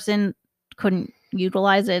 but the person couldn't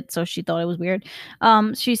utilize it, so she thought it was weird.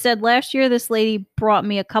 She said, last year this lady brought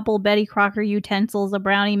me a couple Betty Crocker utensils, a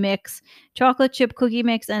brownie mix, chocolate chip cookie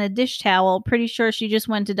mix, and a dish towel. Pretty sure she just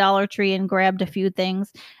went to Dollar Tree and grabbed a few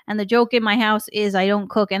things. And the joke in my house is I don't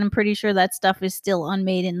cook, and I'm pretty sure that stuff is still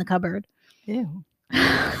unmade in the cupboard. Ew.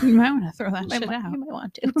 You might want to throw that shit You out. might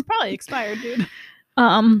want to. It's probably expired, dude.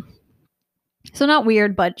 So not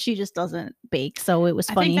weird, but she just doesn't bake, so it was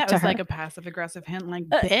I funny think that to was her. like a passive aggressive hint, like,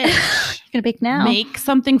 bitch, Gonna bake now. make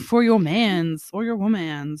something for your mans or your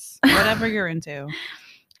womans, whatever you're into.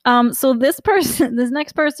 So this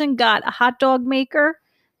next person got a hot dog maker,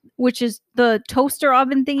 which is the toaster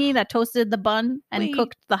oven thingy that toasted the bun and Wait.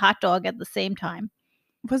 cooked the hot dog at the same time.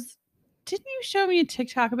 Didn't you show me a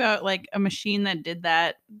TikTok about like a machine that did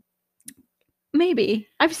that? Maybe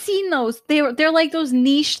I've seen those. They're like those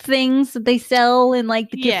niche things that they sell in like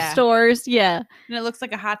the gift Yeah. stores. Yeah, And it looks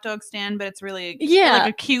like a hot dog stand, but it's really Yeah. like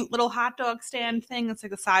a cute little hot dog stand thing that's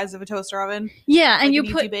like the size of a toaster oven. yeah, and Like you an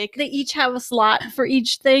Easy put Bake. they each have a slot for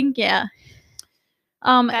each thing. Yeah.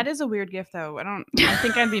 That is a weird gift, though. I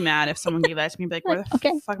think I'd be mad if someone gave that to me. Be like, where the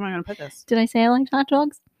Okay. fuck am I going to put this? Did I say I liked hot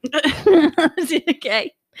dogs?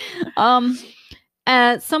 Okay.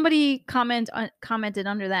 Somebody commented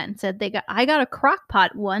under that and said I got a crock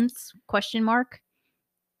pot once, ?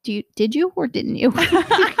 Did you or didn't you?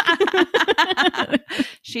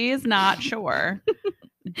 She is not sure.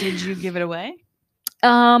 Did you give it away?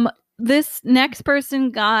 This next person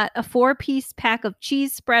got a 4-piece pack of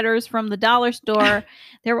cheese spreaders from the dollar store.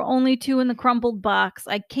 There were only 2 in the crumpled box.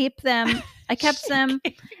 I kept them,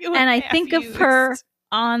 and I think of her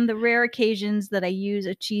on the rare occasions that I use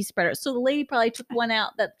a cheese spreader. So the lady probably took one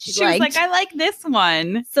out that she was liked. like, I like this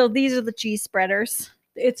one. So these are the cheese spreaders.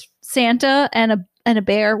 It's Santa and a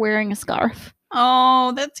bear wearing a scarf.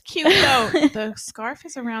 Oh, that's cute though. The scarf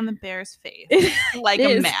is around the bear's face, like It a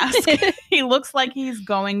is. mask. He looks like he's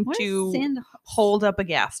going What is to Santa? hold up a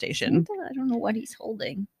gas station. Santa? I don't know what he's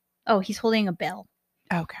holding. Oh, he's holding a bell.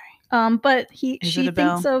 Okay, But Is she it a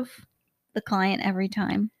bell? thinks of the client every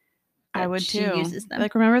time. I that would she too. uses them.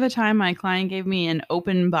 Like, remember the time my client gave me an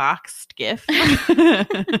open boxed gift?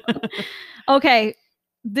 Okay,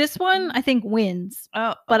 this one I think wins,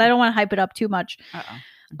 Oh, but I don't want to hype it up too much.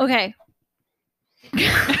 Uh-oh. Okay.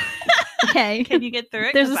 Okay. Can you get through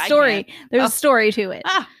it? There's 'Cause a I story. can't. There's Oh. a story to it.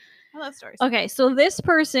 Ah, I love stories. Okay, so this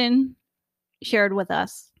person shared with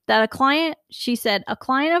us that she said, a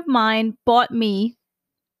client of mine bought me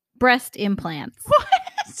breast implants What?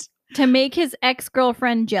 to make his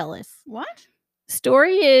ex-girlfriend jealous. What?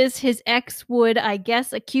 Story is his ex would, I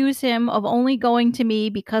guess, accuse him of only going to me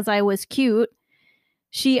because I was cute.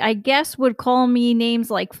 She, I guess, would call me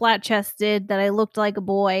names like flat-chested, that I looked like a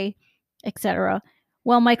boy, etc.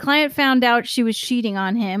 Well, my client found out she was cheating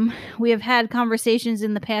on him. We have had conversations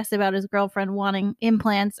in the past about his girlfriend wanting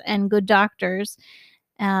implants and good doctors.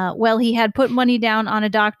 Well, he had put money down on a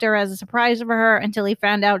doctor as a surprise for her until he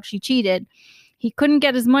found out she cheated. He couldn't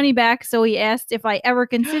get his money back, so he asked if I ever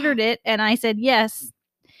considered it, and I said yes.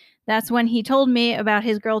 That's when he told me about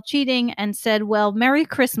his girl cheating and said, well, Merry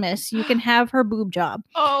Christmas. You can have her boob job.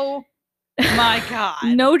 Oh my God.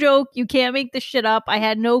 No joke. You can't make this shit up. I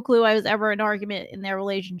had no clue I was ever in an argument in their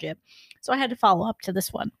relationship. So I had to follow up to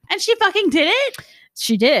this one. And she fucking did it?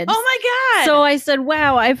 She did. Oh my God. So I said,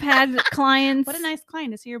 wow, I've had clients. What a nice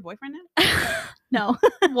client. Is he your boyfriend now? No.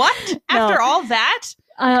 What? After all that?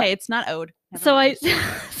 Okay, it's not owed. Never So mind.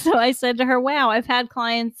 I said to her, wow, I've had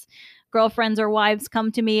clients girlfriends or wives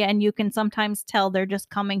come to me, and you can sometimes tell they're just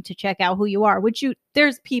coming to check out who you are,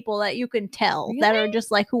 there's people that you can tell that are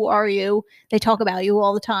just like, who are you? They talk about you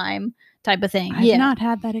all the time type of thing. I've not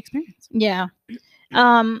had that experience. Yeah.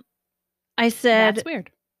 I said, that's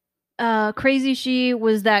weird. Crazy she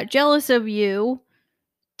was that jealous of you.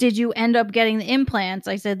 Did you end up getting the implants?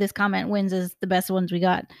 I said, this comment wins is the best ones we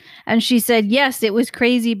got. And she said, yes, it was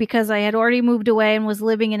crazy because I had already moved away and was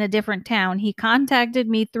living in a different town. He contacted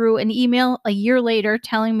me through an email a year later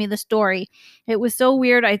telling me the story. It was so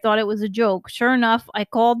weird. I thought it was a joke. Sure enough, I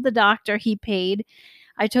called the doctor he paid.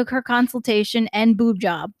 I took her consultation and boob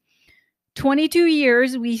job. 22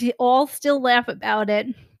 years. We all still laugh about it.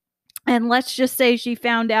 And let's just say she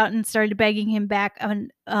found out and started begging him back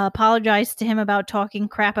and apologized to him about talking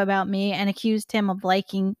crap about me and accusing him of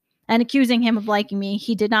liking me.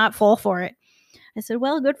 He did not fall for it. I said,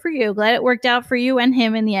 well, good for you. Glad it worked out for you and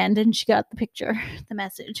him in the end. And she got the picture, the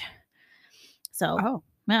message. So,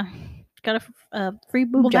 yeah, got a free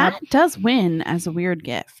boob job. That does win as a weird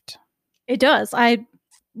gift. It does. I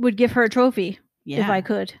would give her a trophy if I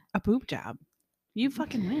could. A boob job. You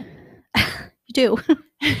fucking win. You do.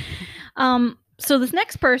 So this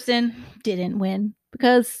next person didn't win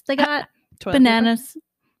because they got bananas.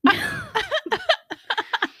 They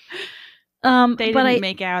didn't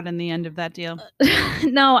make out in the end of that deal.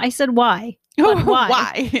 No, I said why. But why?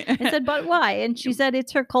 Why? I said, but why? And she said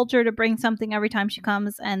it's her culture to bring something every time she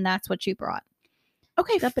comes, and that's what she brought.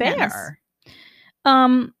 Okay, fair.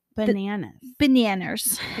 Bananas.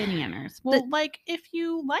 Bananas. Well, if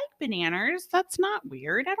you like bananas, that's not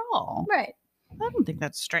weird at all. Right. I don't think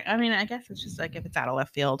that's strange. I mean, I guess it's just like if it's out of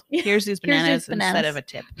left field. Here's these bananas instead of a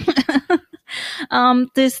tip.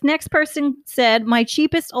 This next person said, my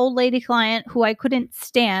cheapest old lady client who I couldn't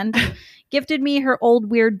stand gifted me her old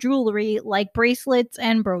weird jewelry like bracelets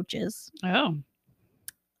and brooches. Oh.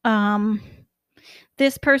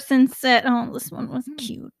 This person said, oh, this one was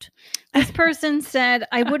cute. This person said,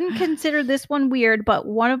 I wouldn't consider this one weird, but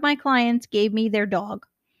one of my clients gave me their dog.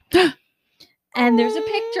 And there's a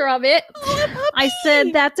picture of it. I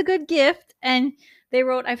said, that's a good gift. And they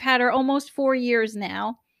wrote, I've had her almost 4 years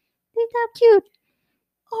now. Think how cute.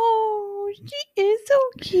 Oh, she is so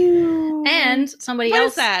cute. And somebody else. What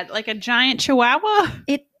is that? Like a giant chihuahua?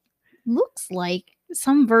 It looks like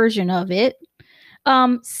some version of it.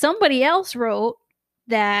 Somebody else wrote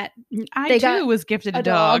that I too was gifted a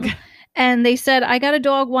dog. And they said, I got a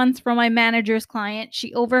dog once from my manager's client.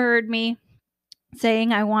 She overheard me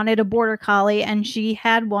saying I wanted a border collie, and she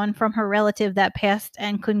had one from her relative that passed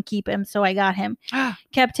and couldn't keep him, so I got him.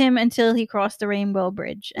 Kept him until he crossed the Rainbow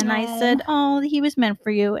Bridge. And I said, oh, he was meant for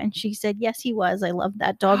you. And she said, yes, he was. I love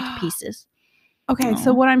that dog to pieces. Okay,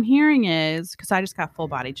 so what I'm hearing is, because I just got full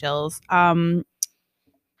body chills,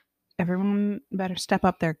 everyone better step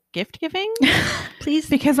up their gift giving. Please.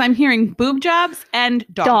 Because I'm hearing boob jobs and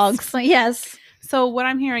dogs. Yes. So what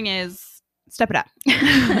I'm hearing is step it up.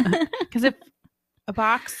 Because if a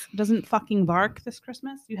box doesn't fucking bark this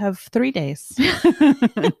Christmas, you have 3 days.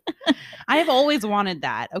 I have always wanted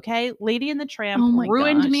that. Okay. Lady and the Tramp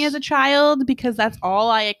ruined me as a child because that's all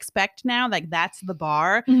I expect now. Like that's the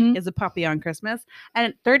bar is a puppy on Christmas.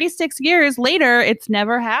 And 36 years later, it's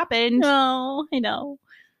never happened. No, I know.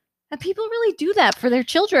 And people really do that for their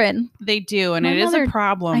children. They do. And it is a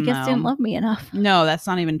problem. I guess didn't love me enough. No, that's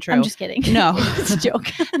not even true. I'm just kidding. No, it's a joke.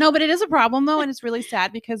 No, but it is a problem though. And it's really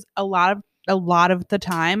sad because a lot of the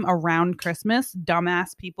time around Christmas,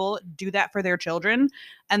 dumbass people do that for their children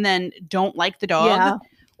and then don't like the dog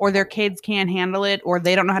or their kids can't handle it or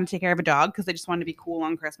they don't know how to take care of a dog because they just want to be cool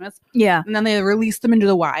on Christmas. Yeah. And then they release them into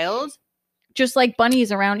the wild. Just like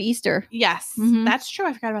bunnies around Easter. Yes, that's true.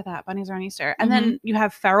 I forgot about that. Bunnies around Easter. And then you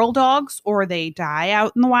have feral dogs or they die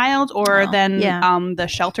out in the wild or the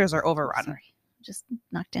shelters are overrun. Sorry. Just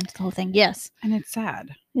knocked into the whole thing. Yes. And it's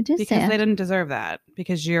sad. It is because sad. they didn't deserve that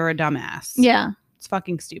because you're a dumbass. Yeah. It's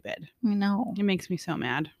fucking stupid. I know. It makes me so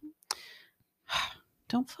mad.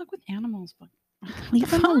 Don't fuck with animals.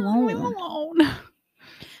 Leave them alone. Leave them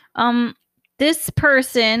alone. This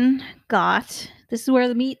person this is where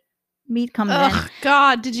the meat comes in.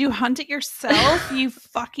 God, did you hunt it yourself, you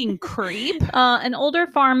fucking creep? An older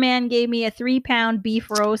farm man gave me a 3-pound beef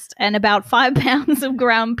roast and about 5 pounds of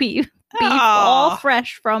ground beef, all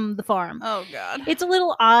fresh from the farm. Oh, God. It's a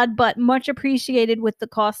little odd, but much appreciated with the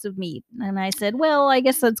cost of meat. And I said, well, I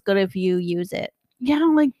guess that's good if you use it. Yeah,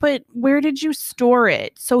 like, but where did you store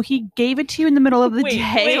it? So he gave it to you in the middle of the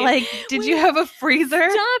day. Like, did you have a freezer?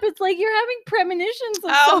 Stop. It's like you're having premonitions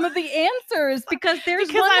of some of the answers because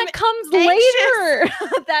there's one I'm that comes anxious. later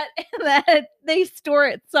that they store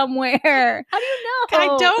it somewhere. How do you know?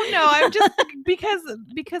 I don't know. I'm just because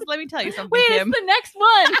let me tell you something, Wait, Kim. it's the next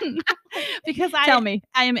one. Because Tell me.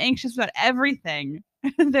 I am anxious about everything.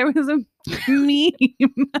 There was a meme.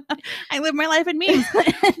 I live my life in memes.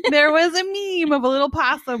 There was a meme of a little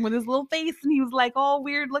possum with his little face, and he was like all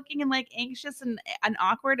weird looking and like anxious and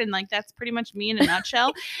awkward, and like that's pretty much me in a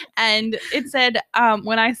nutshell. And it said,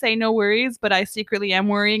 when I say no worries, but I secretly am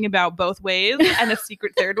worrying about both ways and a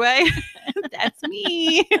secret third way. That's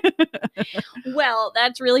me. Well,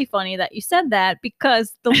 that's really funny that you said that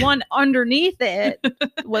because the one underneath it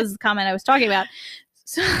was the comment I was talking about.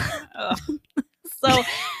 So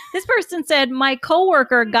this person said, my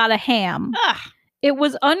coworker got a ham. It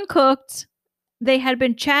was uncooked. They had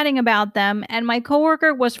been chatting about them, and my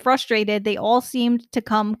coworker was frustrated. They all seemed to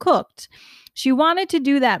come cooked. She wanted to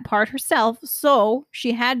do that part herself, so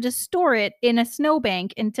she had to store it in a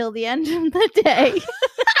snowbank until the end of the day.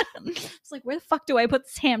 It's like, where the fuck do I put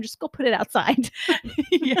this ham? Just go put it outside.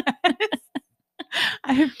 Yes.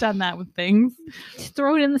 I have done that with things. Just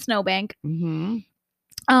throw it in the snowbank. Mm-hmm.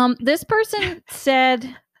 This person said,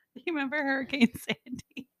 you remember Hurricane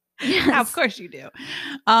Sandy? Yes. Of course you do.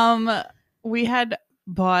 We had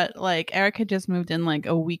bought, like, Eric had just moved in like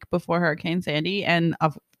a week before Hurricane Sandy, and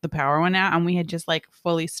the power went out, and we had just like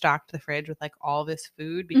fully stocked the fridge with like all this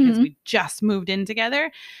food because we just moved in together,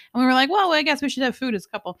 and we were like, well, I guess we should have food as a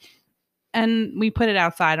couple. And we put it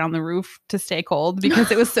outside on the roof to stay cold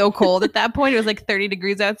because it was so cold at that point. It was like 30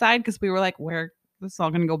 degrees outside because we were like, this is all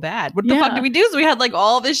gonna go bad. What the fuck do we do? So we had like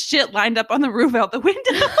all this shit lined up on the roof out the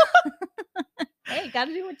window. Hey,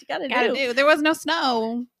 gotta do what you gotta do. There was no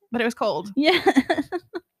snow, but it was cold. Yeah.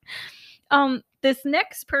 This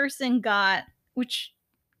next person got, which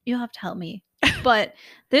you'll have to help me, but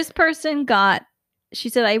this person got, she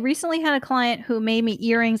said, I recently had a client who made me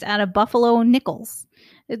earrings out of buffalo nickels.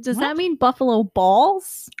 Does that mean buffalo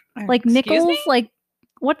balls? Like nickels? Me? Like,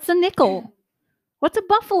 what's a nickel? What's a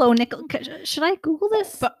buffalo nickel? Should I Google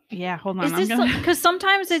this? Yeah, hold on. Is this because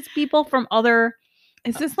sometimes it's people from other?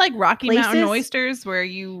 Is this like Rocky places? Mountain oysters where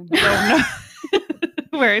you don't know,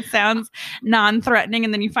 where it sounds non-threatening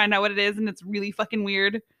and then you find out what it is and it's really fucking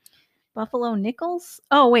weird? Buffalo nickels?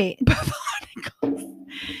 Oh wait, buffalo nickels.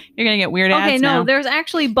 You're gonna get weird ads. Okay, no, now. There's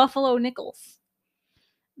actually buffalo nickels.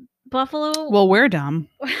 Buffalo. Well, we're dumb.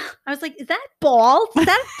 I was like, is that balls? Is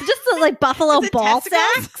that just like buffalo ball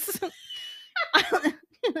sacks?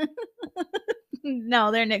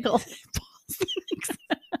 No, they're nickels.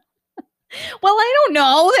 Well, I don't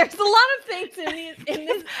know. There's a lot of things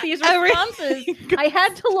in these responses. I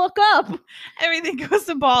had to look up. Everything goes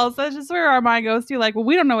to balls. That's just where our mind goes to. Like, well,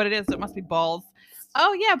 we don't know what it is, so it must be balls.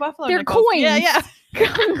 Oh yeah, buffalo. They're nickels. coins. Yeah.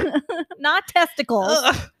 Not testicles.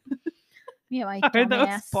 Ugh. Yeah, my Are those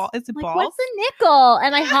dumbass. Is it like, balls? What's a nickel?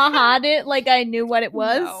 And I ha-ha'd it like I knew what it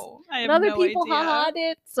was. No, I have but other no people idea. ha-ha'd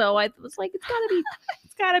it, so I was like, it's gotta be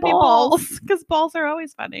it's gotta be balls. Because balls are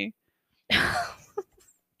always funny.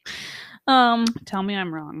 Tell me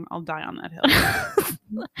I'm wrong. I'll die on that hill.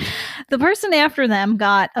 The person after them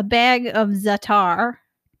got a bag of Za'atar,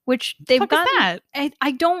 which they've got. That?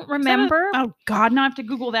 I don't remember. Oh God, now I have to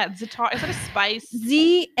Google that. Za'atar. Is that a spice?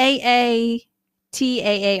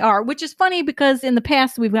 Zaatar, which is funny because in the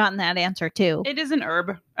past we've gotten that answer too. It is an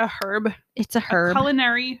herb. A herb. It's a herb. A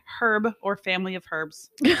culinary herb or family of herbs.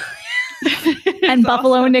 And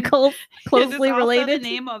buffalo nickels closely it is related. Also the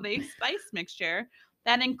name of a spice mixture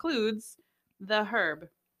that includes the herb.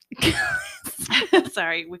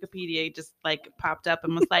 Sorry, Wikipedia just like popped up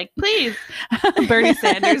and was like, please, Bernie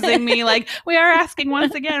Sanders and me, like, we are asking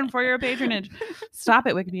once again for your patronage. Stop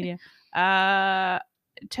it, Wikipedia.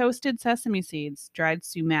 Toasted sesame seeds, dried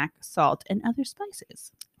sumac, salt, and other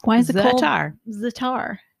spices. Why is it called Za'atar?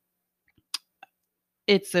 Za'atar?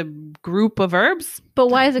 It's a group of herbs. But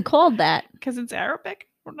why is it called that? Because it's Arabic.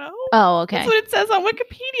 I don't know. Oh, okay. That's what it says on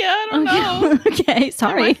Wikipedia. I don't know. Okay,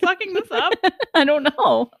 sorry. Am I fucking this up? I don't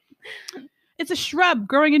know. It's a shrub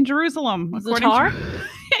growing in Jerusalem. Za'atar?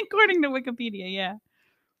 According to Wikipedia, yeah.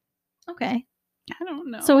 Okay. I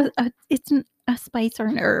don't know. So it's a spice or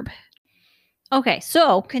an herb. Okay,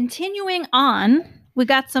 so continuing on, we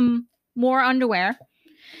got some more underwear.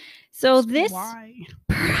 So this... Why?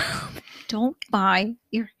 Don't buy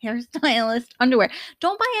your hairstylist underwear.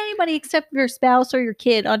 Don't buy anybody except your spouse or your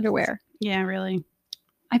kid underwear. Yeah, really.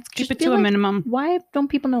 I Keep it to a minimum. Why don't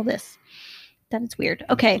people know this? That is weird.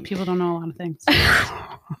 Okay. People don't know a lot of things.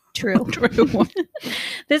 True. True.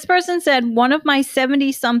 This person said one of my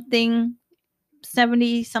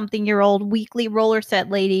 70-something-year-old weekly roller set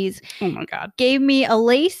ladies Oh my God. gave me a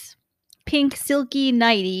lace pink silky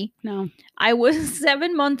nightie. No. I was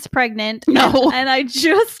 7 months pregnant. No. And I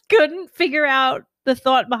just couldn't figure out the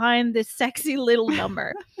thought behind this sexy little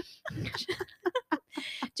number.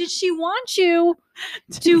 Did she want you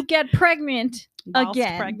to get pregnant Whilst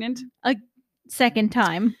again? pregnant. Second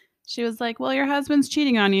time. She was like, well, your husband's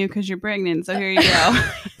cheating on you because you're pregnant. So here you go.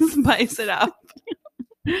 Spice it up.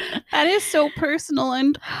 That is so personal.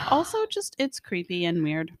 And also just, it's creepy and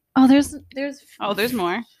weird. Oh, there's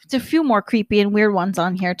more. a few more creepy and weird ones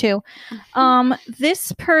on here too.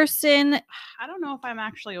 This person, I don't know if I'm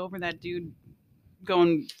actually over that dude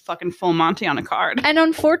going fucking full Monty on a card. and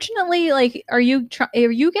unfortunately, like, are you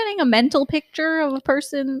getting a mental picture of a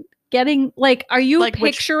person getting, like, are you Like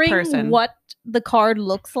which picturing person? what the card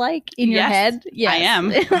looks like in your Yes, head? Yes, I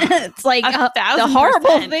am. It's like the 1,000%.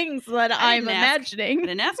 horrible things that I'm didn't ask. I imagining.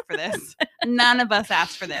 didn't ask for this. None of us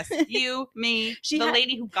asked for this. You, me, She the had-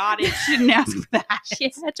 lady who got it, she didn't ask for that.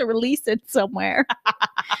 She had to release it somewhere.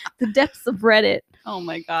 The depths of Reddit. Oh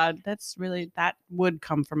my God. That would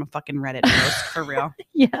come from a fucking Reddit post for real.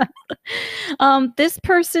 Yeah. This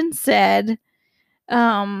person said,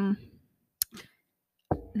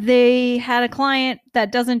 they had a client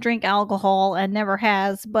that doesn't drink alcohol and never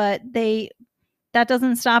has, but that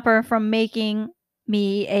doesn't stop her from making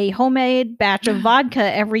me a homemade batch of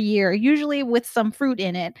vodka every year, usually with some fruit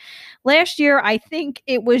in it. Last year, I think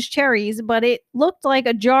it was cherries, but it looked like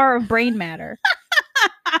a jar of brain matter.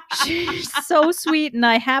 She's so sweet, and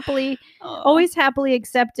I always happily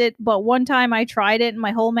accept it. But one time I tried it, and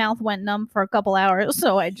my whole mouth went numb for a couple hours,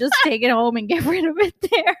 so I just take it home and get rid of it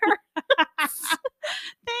there.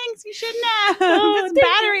 Thanks, you shouldn't have. Oh, It's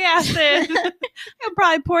battery acid. I'll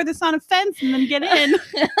probably pour this on a fence and then get in.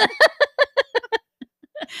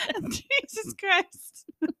 Jesus Christ.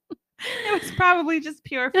 It was probably just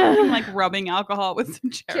pure fucking like rubbing alcohol with some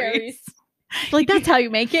cherries. Like, that's how you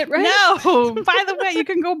make it, right? No. By the way, you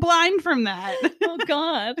can go blind from that. Oh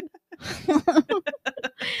God.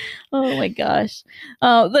 Oh my gosh.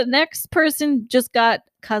 The next person just got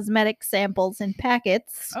cosmetic samples in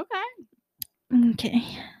packets. Okay.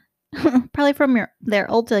 Probably from their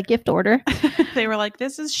Ulta gift order. They were like,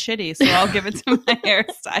 this is shitty, so I'll give it to my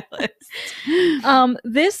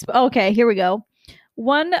hairstylist. Okay, here we go.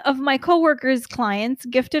 One of my coworkers' clients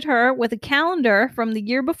gifted her with a calendar from the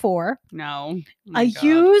year before. No. Oh a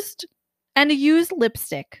used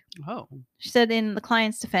lipstick. Oh. She said in the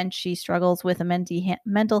client's defense, she struggles with a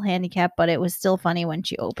mental handicap, but it was still funny when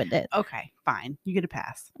she opened it. Okay, fine. You get a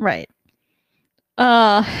pass. Right.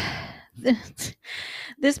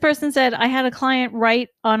 This person said, I had a client write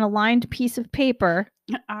on a lined piece of paper,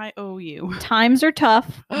 I owe you. times are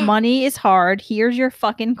tough. Money is hard. Here's your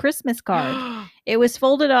fucking Christmas card. It was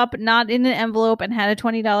folded up, not in an envelope, and had a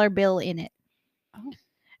 $20 bill in it. Oh.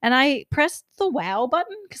 And I pressed the wow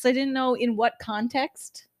button because I didn't know in what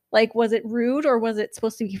context. Like, was it rude or was it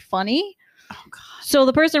supposed to be funny? Oh, God. So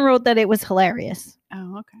the person wrote that it was hilarious.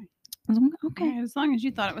 Oh, okay. I was like, okay. All right, as long as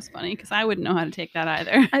you thought it was funny, because I wouldn't know how to take that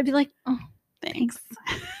either. I'd be like, oh, Thanks.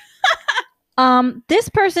 This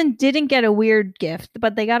person didn't get a weird gift,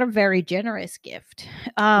 but they got a very generous gift.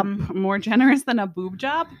 More generous than a boob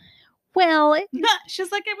job? Well,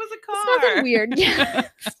 She's like, it was a car. it's nothing weird. Yeah.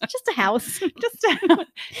 It's just a house. Just It was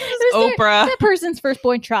Oprah. that person's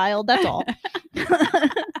firstborn child. That's all.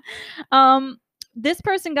 This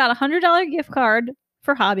person got a $100 gift card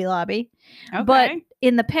for Hobby Lobby, Okay. but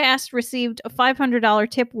in the past received a $500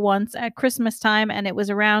 tip once at Christmas time, and it was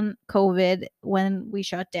around COVID when we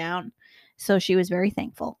shut down. So she was very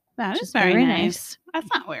thankful. That which is very nice. nice. That's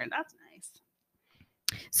not weird. That's nice.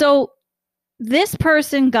 So this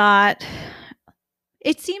person got,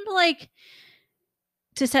 it seemed like,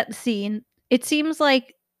 to set the scene, it seems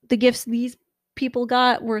like the gifts these people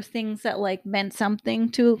got were things that like meant something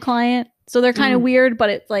to a client. So they're kind of weird, but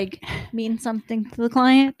it like means something to the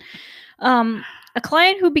client. A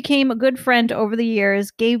client who became a good friend over the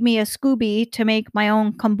years gave me a Scooby to make my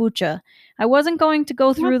own kombucha. I wasn't going to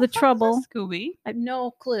go through the trouble. Scooby. I have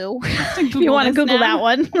no clue. If If you want to Google that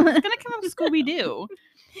one. It's gonna come up with Scooby Doo.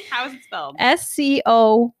 How is it spelled?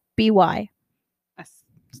 Scoby.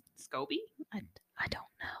 Scooby? I don't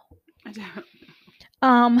know. I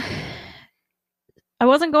don't. I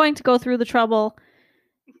wasn't going to go through the trouble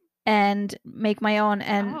and make my own,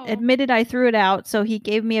 and admitted I threw it out, so he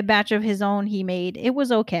gave me a batch of his own he made. It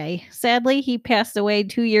was okay. Sadly, he passed away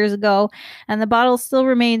 2 years ago, and the bottle still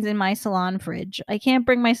remains in my salon fridge. I can't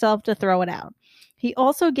bring myself to throw it out. He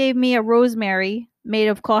also gave me a rosemary made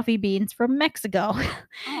of coffee beans from Mexico.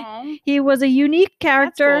 Oh, He was a unique that's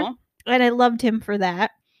character, cool. and I loved him for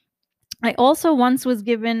that. I also once was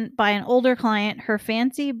given by an older client her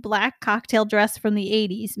fancy black cocktail dress from the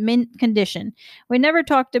 80s, mint condition. We never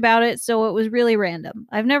talked about it, so it was really random.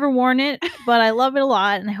 I've never worn it, but I love it a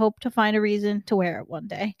lot, and I hope to find a reason to wear it one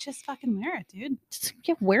day. Just fucking wear it, dude. Just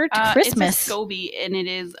wear it to Christmas. It's a SCOBY, and it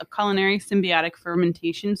is a culinary symbiotic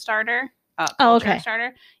fermentation starter. Oh, culture okay.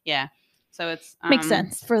 Starter. Yeah. So it's Makes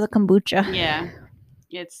sense for the kombucha. Yeah.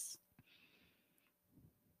 It's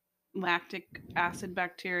lactic acid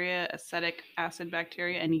bacteria, acetic acid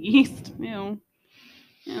bacteria, and yeast.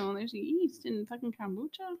 There's yeast in fucking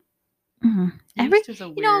kombucha. Mm-hmm. Yeast is a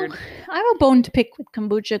weird. I have a bone to pick with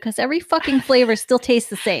kombucha because every fucking flavor still tastes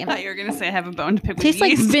the same. I thought you were gonna say I have a bone to pick with Tastes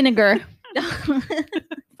yeast. like vinegar.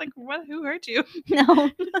 It's like, what? Who hurt you? No.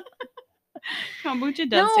 Kombucha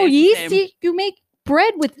does No, taste yeast. the same. You make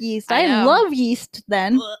bread with yeast. I I know. love yeast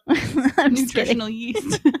then. I'm just kidding. Nutritional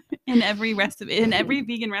yeast in every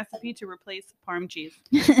vegan recipe to replace parm cheese.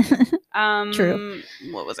 True.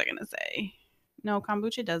 What was I gonna say? No,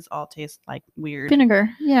 kombucha does all taste like weird Vinegar.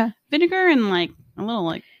 Yeah. vinegar and like a little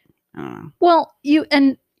like I don't know. Well,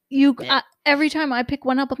 Yeah. every time I pick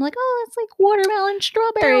one up, I'm like, oh, it's like watermelon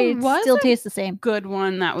strawberry. There was It still a tastes the same. Good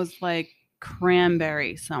one that was like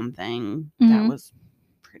cranberry something Mhm. that was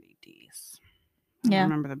pretty decent. I Yeah. don't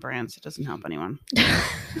remember the brand, so it doesn't help anyone.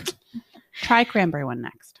 Try cranberry one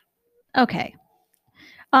next. Okay.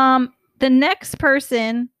 The next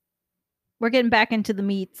person, we're getting back into the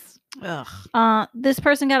meats. Ugh. This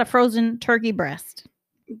person got a frozen turkey breast,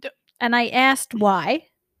 and I asked why.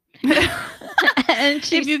 And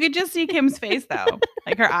If you could just see Kim's face though,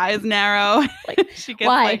 like her eyes narrow, Like, she gets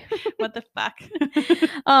why? like, what the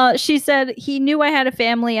fuck? She said he knew I had a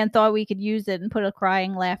family and thought we could use it, and put a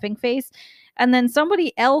crying, laughing face. And then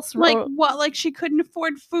somebody else Like wrote, what? Like she couldn't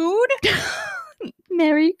afford food?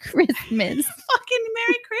 "Merry Christmas." Fucking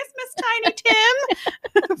Merry Christmas, Tiny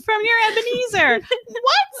Tim, from your Ebenezer.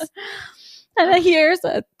 What? And here's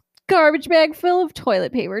a garbage bag full of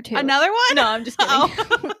toilet paper too. Another one? No, I'm just kidding. Oh.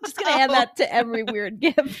 I'm just gonna add that to every weird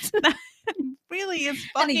gift. Really is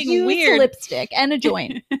And a fucking used weird. lipstick and a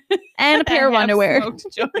joint and a pair of underwear.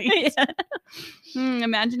 Half-smoked joint.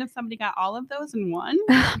 Imagine if somebody got all of those in one.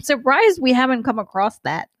 I'm surprised we haven't come across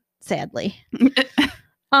that, sadly.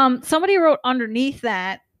 Somebody wrote underneath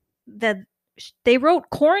that they wrote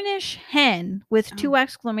Cornish hen with 2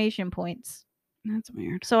 exclamation points. That's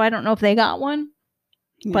weird. So I don't know if they got one.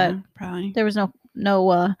 But probably There was no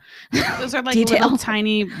those are like detail. little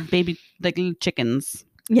tiny baby like little chickens.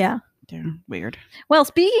 Yeah. They're weird. Well,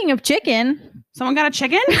 speaking of chicken, Someone got a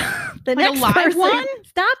chicken? the Like a next live person, one?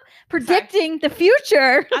 stop predicting the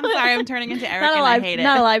future. I'm sorry, I'm turning into Eric Not a and live, I hate it.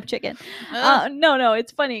 not a live chicken. Ugh. No,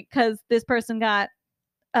 it's funny because this person got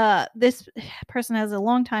this person has a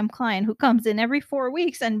longtime client who comes in every 4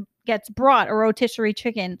 weeks and gets brought a rotisserie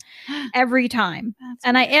chicken every time. That's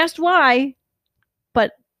And I weird. asked why,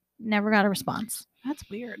 but never got a response. That's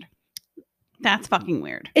weird. That's fucking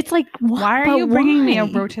weird. It's like, Why are you bringing me a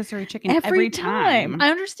why? rotisserie chicken every time?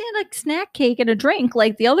 I understand like snack cake and a drink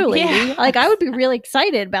like the other lady. Yeah. Like I would be really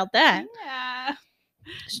excited about that. Yeah.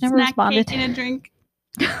 She never Snack responded. cake and a drink.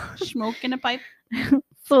 Smoke in a pipe.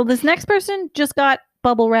 So this next person just got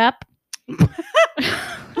bubble wrap.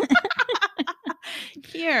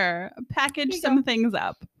 Here, package Here you some things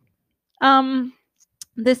up.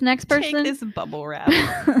 This next person Take this bubble wrap.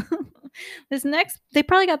 they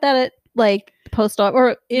probably got that at like post office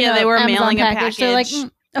or Yeah, they were Amazon mailing a package. They're like,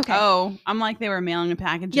 package. okay, Oh, I'm like they were mailing a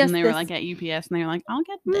package Yes, and they were this- like at UPS and they were like, I'll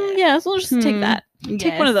get this. yeah, so we'll just take that.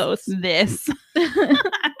 Take one of those. This.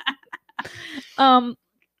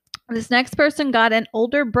 This next person got an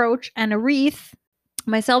older brooch and a wreath.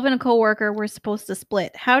 Myself and a coworker were supposed to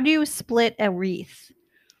split. How do you split a wreath?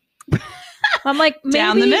 I'm like, maybe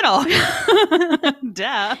Down the middle.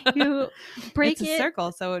 Duh. you break It's a it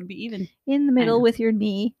circle, so it would be even. in the middle know. with your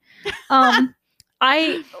knee. I'm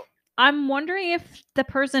wondering if the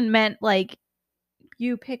person meant like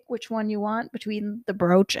you pick which one you want between the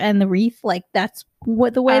brooch and the wreath, like that's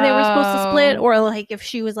what the way they were supposed to split, Oh. or like if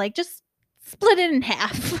she was like just split it in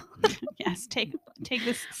half. Yes, take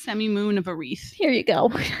this semi-moon of a wreath. Here you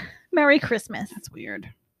go. Merry Christmas. That's weird.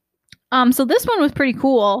 So this one was pretty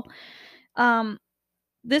cool.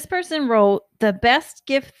 This person wrote the best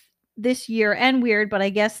gift this year and weird, but I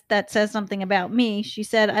guess that says something about me. She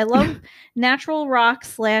said, I love natural rock /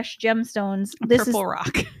 gemstones. This Purple is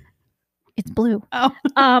rock. it's blue. Oh.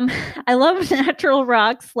 I love natural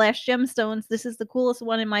rock / gemstones. This is the coolest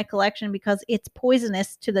one in my collection because it's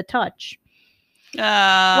poisonous to the touch.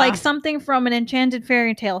 Like something from an enchanted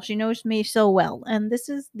fairy tale. She knows me so well. And this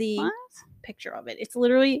is the what? picture of it. It's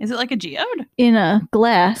literally Is it like a geode? in a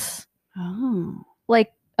glass. Oh,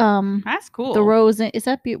 Like that's cool. the rose. Was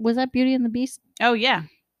that Beauty and the Beast? Oh yeah.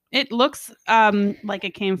 It looks like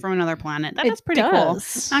it came from another planet. That is pretty cool.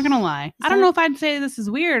 Not gonna lie. I don't know if I'd say this is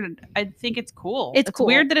weird. I think it's cool. It's cool.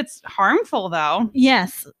 Weird that it's harmful though.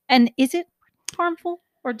 Yes. And is it harmful?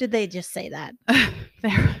 Or did they just say that?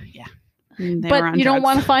 Yeah. But you don't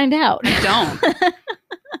want to find out. I don't.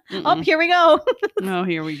 Oh, here we go. Oh,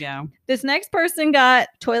 here we go. This next person got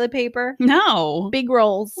toilet paper. No. Big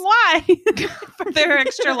rolls. Why? For their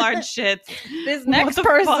extra large shits. This next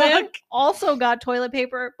person also got toilet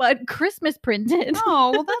paper, but Christmas printed.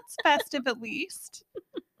 Oh, well, that's festive at least.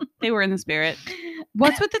 They were in the spirit.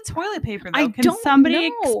 What's with the toilet paper, though? Can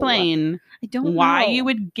somebody explain why you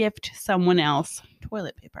would gift someone else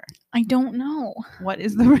toilet paper? I don't know. What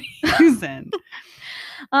is the reason?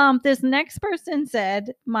 This next person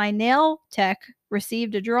said, my nail tech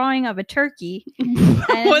received a drawing of a turkey.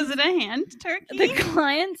 Was it a hand turkey? The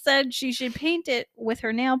client said she should paint it with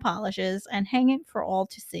her nail polishes and hang it for all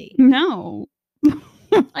to see. No.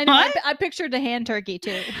 I know. I pictured a hand turkey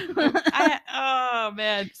too. Oh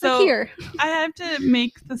man! So here, I have to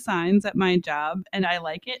make the signs at my job, and I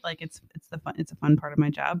like it. Like it's a fun part of my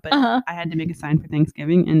job. But I had to make a sign for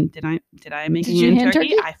Thanksgiving, and did I make a hand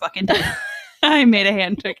turkey? I fucking did. I made a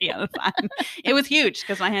hand turkey on the sign. It was huge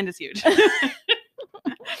because my hand is huge.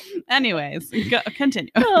 Anyways,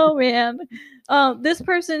 continue. Oh man, this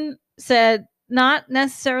person said, not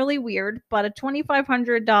necessarily weird, but a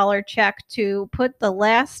 $2,500 check to put the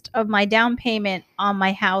last of my down payment on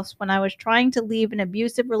my house when I was trying to leave an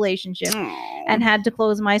abusive relationship and had to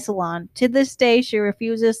close my salon. To this day, she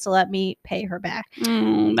refuses to let me pay her back.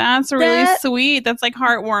 That's really sweet. That's like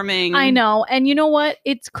heartwarming. I know. And you know what?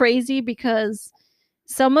 It's crazy because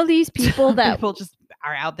some of these people that people just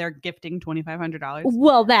are out there gifting $2,500.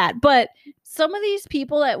 Well, but some of these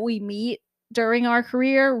people that we meet during our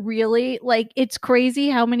career, really, like, it's crazy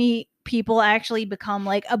how many people actually become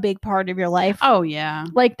like a big part of your life. Oh yeah,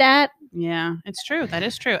 like that. Yeah, it's true. That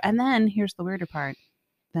is true. And then here's the weirder part: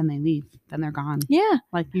 then they leave. Then they're gone. Yeah,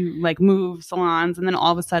 like you move salons, and then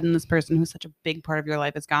all of a sudden, this person who's such a big part of your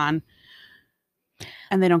life is gone,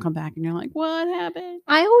 and they don't come back, and you're like, what happened?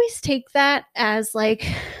 I always take that as like,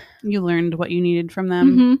 you learned what you needted from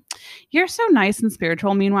them. Mm-hmm. You're so nice and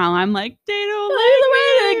spiritual. Meanwhile, I'm like, they don't like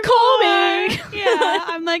me. They call me. Yeah,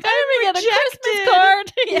 I'm like, I'm rejected. A Christmas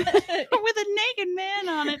card with a naked man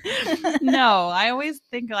on it. No, I always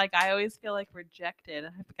think like, I always feel like rejected.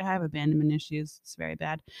 I have abandonment issues. It's very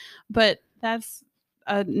bad, but that's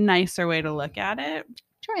a nicer way to look at it.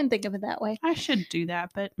 Try and think of it that way. I should do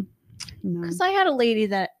that, but no. Because I had a lady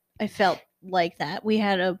that I felt like that. We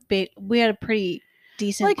had a pretty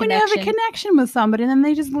decent like connection. When you have a connection with somebody and then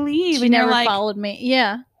they just leave. She and never like, followed me.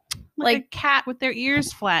 Yeah. Like a cat with their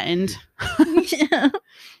ears flattened. Yeah.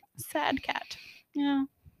 Sad cat. Yeah.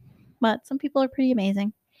 But some people are pretty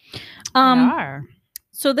amazing. They are.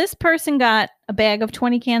 So this person got a bag of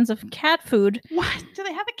 20 cans of cat food. What? Do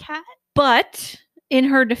they have a cat? But in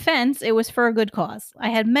her defense, it was for a good cause. I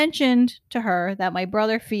had mentioned to her that my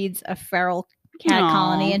brother feeds a feral cat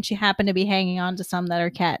colony, and she happened to be hanging on to some that her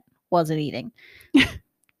cat wasn't eating.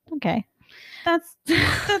 Okay. That's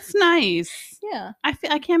nice. Yeah.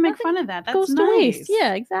 I can't make fun of that. That's goes nice. To waste.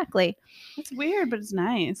 Yeah, exactly. It's weird, but it's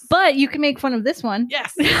nice. But you can make fun of this one.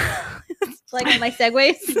 Yes. Like on my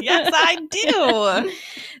segues? Yes, I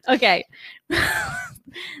do. Okay.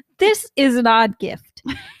 This is an odd gift.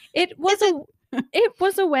 It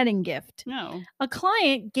was a wedding gift. No. A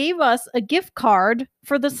client gave us a gift card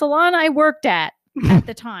for the salon I worked at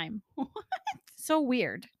the time. What? So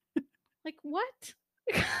weird. Like, what?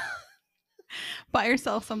 Buy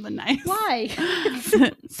yourself something nice. Why?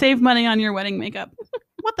 Save money on your wedding makeup.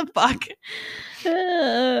 What the fuck?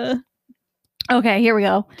 Okay, here we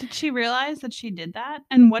go. Did she realize that she did that?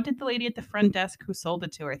 And what did the lady at the front desk who sold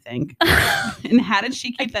it to her think? And how did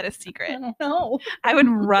she keep that a secret? I don't know. I would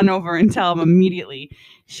run over and tell them immediately.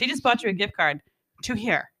 She just bought you a gift card to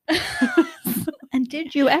here. And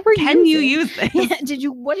did you ever use this? Yeah,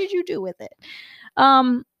 what did you do with it?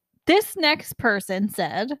 This next person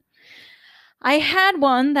said, I had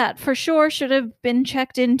one that for sure should have been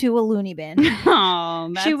checked into a loony bin.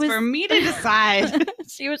 Oh, that's for me to decide.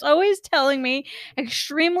 She was always telling me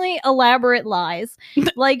extremely elaborate lies.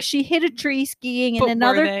 Like she hit a tree skiing in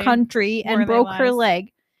another country and broke her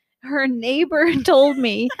leg. Her neighbor told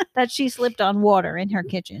me that she slipped on water in her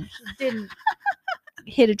kitchen. She didn't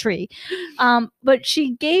hit a tree. But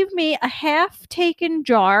she gave me a half-taken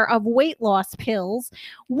jar of weight loss pills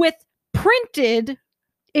with printed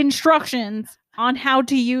instructions on how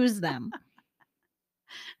to use them.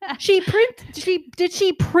 Did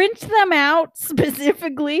she print them out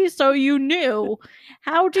specifically so you knew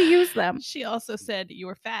how to use them? She also said you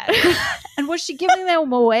were fat. And was she giving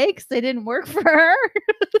them away because they didn't work for her?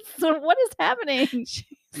 So what is happening?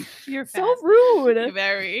 You're fat. So rude.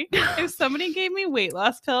 Very. If somebody gave me weight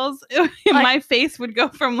loss pills, my face would go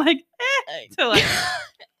from like to like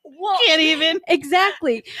well, can't even.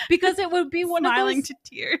 Exactly. Because it would be one smiling of those to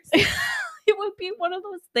tears. It would be one of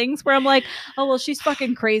those things where I'm like, oh, well, she's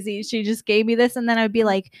fucking crazy. She just gave me this. And then I would be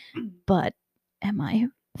like, but am I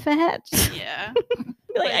fat? Yeah.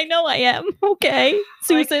 Like, I know I am. Okay,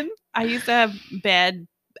 Susan. Like, I used to have bad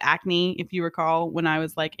acne, if you recall, when I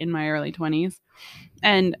was like in my early 20s.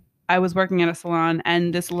 And I was working at a salon,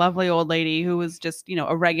 and this lovely old lady who was just, you know,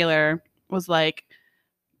 a regular was like,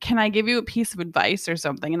 can I give you a piece of advice or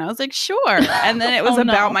something? And I was like, sure. And then it was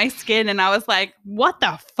about my skin. And I was like, what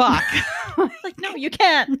the fuck? Like, no, you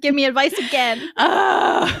can't give me advice again.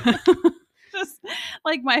 Just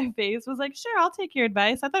like my face was like, sure, I'll take your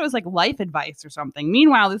advice. I thought it was like life advice or something.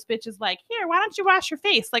 Meanwhile, this bitch is like, here, why don't you wash your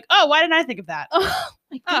face? Like, oh, why didn't I think of that? Oh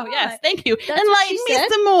yes, thank you. Enlighten me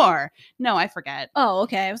some more. No, I forget. Oh,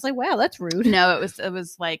 okay. I was like, wow, that's rude. No, it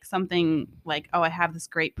was like something like, oh, I have this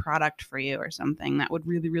great product for you or something that would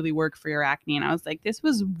really, really work for your acne. And I was like, this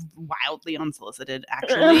was wildly unsolicited,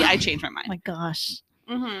 actually. I changed my mind. Oh my gosh.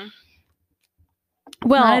 Mm-hmm.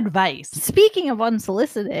 Well, not advice. Speaking of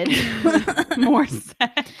unsolicited, more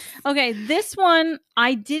sex. Okay, this one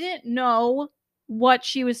I didn't know what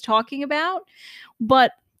she was talking about,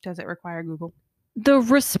 but does it require Google? The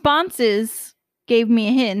responses gave me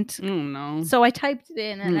a hint. Oh no! So I typed it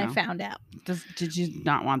in and I found out. Did you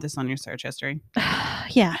not want this on your search history?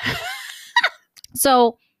 Yeah.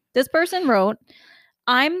 So this person wrote,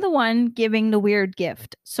 I'm the one giving the weird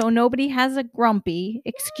gift, so nobody has a grumpy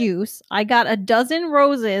excuse. I got a dozen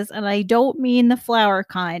roses, and I don't mean the flower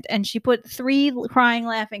kind. And she put 3 crying,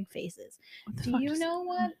 laughing faces. Do you know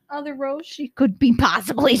what other rose she could be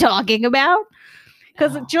possibly talking about?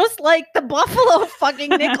 Because just like the buffalo fucking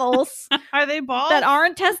nickels, are they balls that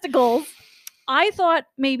aren't testicles? I thought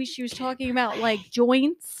maybe she was talking about like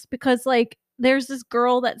joints, because like there's this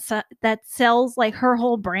girl that sells, like, her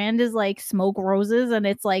whole brand is like smoke roses, and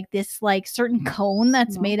it's like this like certain cone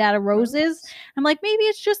that's made out of roses. I'm like, maybe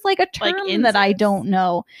it's just like a term like that I don't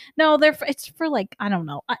know. No, it's for like, I don't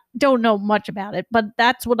know. I don't know much about it, but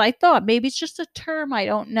that's what I thought. Maybe it's just a term I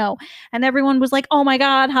don't know. And everyone was like, oh my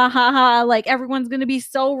God, ha ha ha. Like, everyone's going to be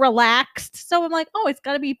so relaxed. So I'm like, oh, it's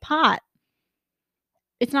got to be pot.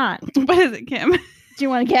 It's not. What is it, Kim? Do you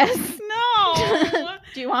want to guess? No.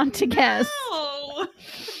 Do you want to guess? No.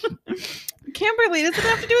 Kimberly, does it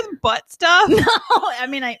have to do with butt stuff? No. I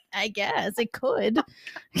mean, I guess it could.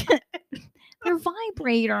 They're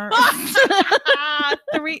vibrators.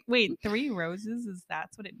 3 roses? Is that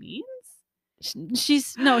what it means? She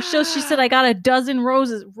said, I got a dozen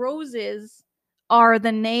roses. Roses are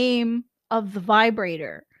the name of the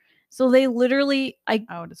vibrator. So they literally, does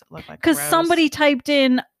it look like? Because somebody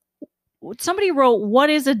wrote, what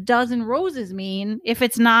does a dozen roses mean if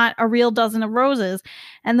it's not a real dozen of roses?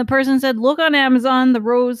 And the person said, look on Amazon, the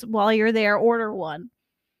rose, while you're there, order one.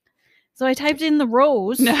 So I typed in the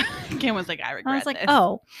rose. Kim was like, I regret I was like, this.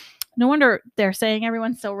 oh, no wonder they're saying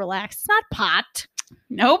everyone's so relaxed. It's not pot.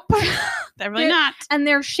 Nope. They're really not. And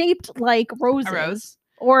they're shaped like roses. A rose.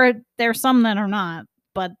 Or there's some that are not,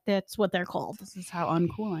 but that's what they're called. This is how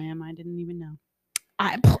uncool I am. I didn't even know.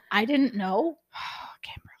 I didn't know.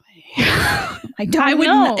 Kimberly. I don't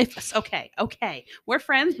know. Okay. We're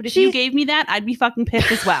friends, but if you gave me that, I'd be fucking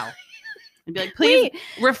pissed as well. I'd be like, please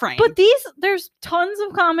refrain. But there's tons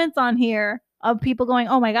of comments on here of people going,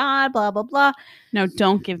 oh my God, blah, blah, blah. No,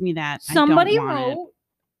 don't give me that. Somebody wrote.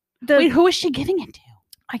 Wait, who is she giving it to?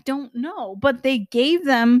 I don't know, but they gave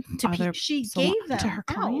them to people. She gave them to her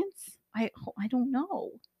clients. I don't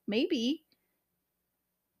know. Maybe.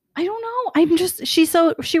 I don't know.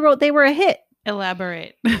 She wrote they were a hit.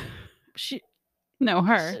 Elaborate. Her.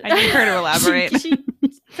 I need her to elaborate. She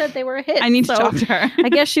said they were a hit. I need to talk to her. I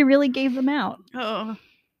guess she really gave them out.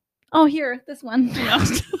 Oh, here, this one.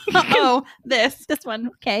 This one.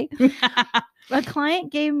 Okay. A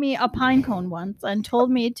client gave me a pine cone once and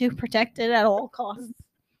told me to protect it at all costs.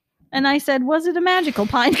 And I said, was it a magical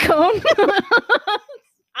pine cone?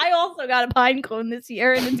 I also got a pine cone this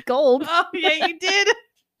year, and it's gold. Oh, yeah, you did.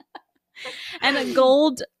 And a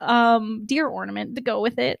gold deer ornament to go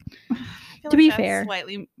with it. To be fair,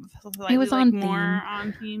 slightly it was like on more theme.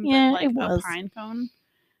 on theme. Yeah, but like it was a pine cone.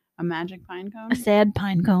 A magic pine cone? A sad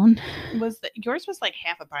pine cone. Yours was like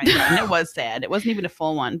half a pine cone. It was sad. It wasn't even a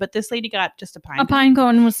full one. But this lady got just a pine cone. A pine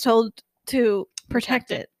cone was told to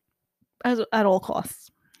protect it at all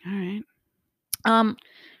costs. All right.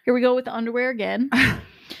 Here we go with the underwear again.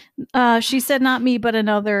 She said not me, but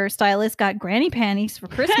another stylist got granny panties for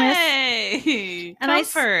Christmas. Hey! And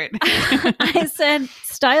comfort. I said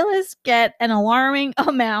stylists get an alarming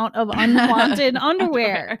amount of unwanted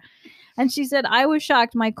underwear. And she said, I was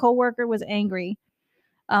shocked. My coworker was angry.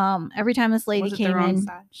 Every time this lady came in,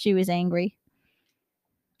 she was angry.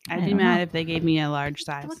 I'd be mad if they gave me a large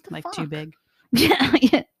size, like too big.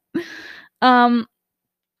 Yeah.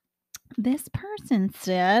 This person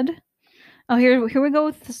said, oh, here we go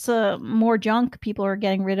with this more junk people are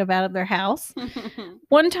getting rid of out of their house.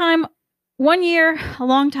 One year, a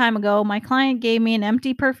long time ago, my client gave me an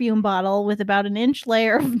empty perfume bottle with about an inch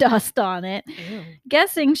layer of dust on it. Ew.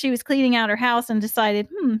 Guessing she was cleaning out her house and decided,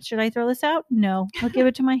 should I throw this out? No, I'll give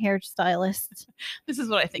it to my hairstylist. This is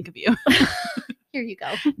what I think of you. Here you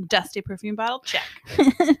go. Dusty perfume bottle, check.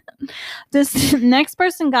 This next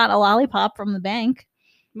person got a lollipop from the bank.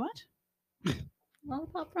 What?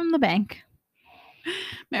 Lollipop from the bank.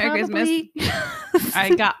 Merry Christmas.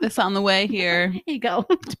 I got this on the way here. Here you go.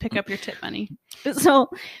 To pick up your tip money. So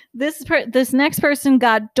this next person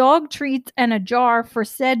got dog treats and a jar for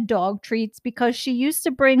said dog treats because she used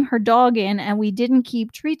to bring her dog in and we didn't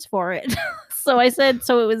keep treats for it. So I said,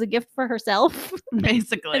 so it was a gift for herself.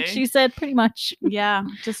 Basically. And she said pretty much. Yeah.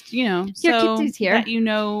 Just, Here, so keep these here. that you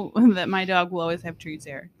know that my dog will always have treats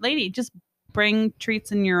here. Lady, just bring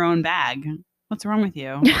treats in your own bag. What's wrong with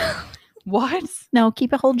you? What? No,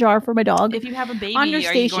 keep a whole jar for my dog. If you have a baby, are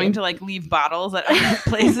you going to leave bottles at other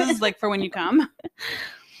places for when you come?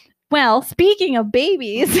 Well, speaking of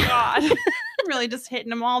babies. Oh, God. I'm really just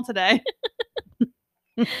hitting them all today.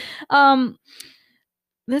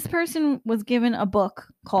 This person was given a book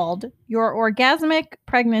called Your Orgasmic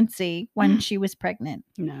Pregnancy when she was pregnant.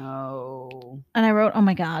 No. And I wrote, oh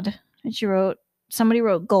my God. And somebody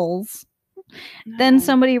wrote goals. No. Then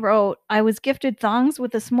somebody wrote, I was gifted thongs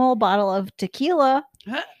with a small bottle of tequila.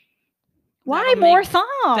 Why more thongs?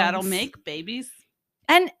 That'll make babies.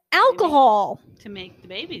 And alcohol. To make the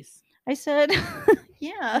babies. I said,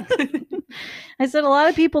 yeah. I said, a lot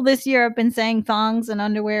of people this year have been saying thongs and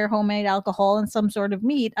underwear, homemade alcohol, and some sort of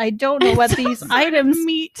meat. I don't know what these items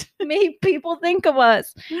make people think of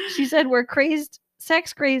us. She said, we're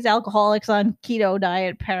sex crazed alcoholics on keto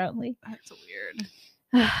diet, apparently. That's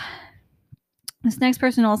weird. This next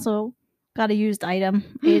person also got a used item.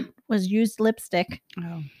 It was used lipstick.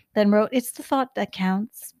 Oh. Then wrote, it's the thought that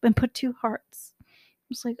counts. And put 2 hearts. I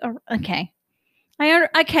was like, oh, okay.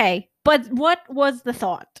 Okay. But what was the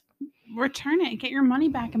thought? Return it and get your money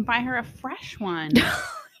back and buy her a fresh one.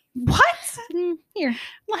 What? Here.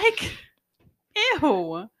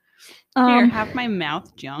 Ew. Here, have my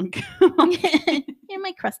mouth junk. Here,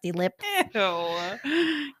 my crusty lip.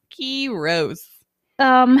 Ew. Gross.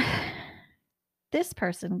 This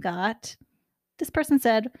person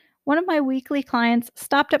said, one of my weekly clients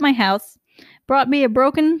stopped at my house, brought me a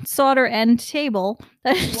broken solder end table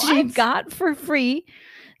that she got for free,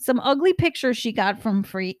 some ugly pictures she got for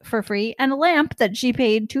free, and a lamp that she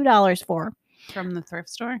paid $2 for. From the thrift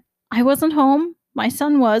store? I wasn't home. My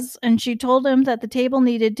son was, and she told him that the table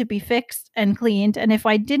needed to be fixed and cleaned, and if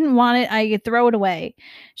I didn't want it, I could throw it away.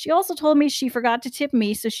 She also told me she forgot to tip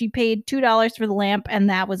me, so she paid $2 for the lamp, and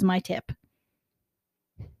that was my tip.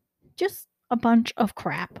 Just a bunch of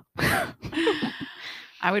crap.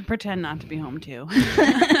 I would pretend not to be home too.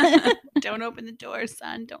 Don't open the door,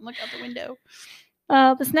 son. Don't look out the window.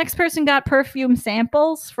 This next person got perfume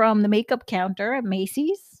samples from the makeup counter at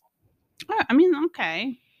Macy's. Oh, I mean,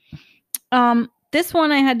 okay. This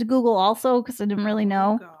one I had to Google also because I didn't really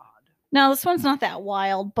know. Oh, God. Now, this one's not that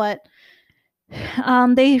wild, but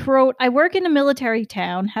they wrote, I work in a military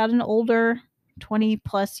town, had an older 20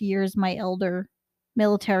 plus years, my elder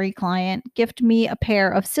military client gift me a pair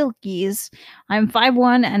of silkies. I'm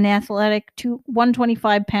 5'1" and athletic,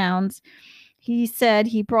 125 pounds. He said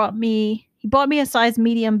he bought me a size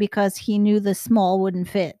medium because he knew the small wouldn't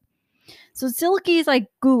fit. So silkies I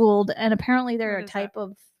Googled, and apparently they're a type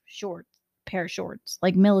of pair of shorts,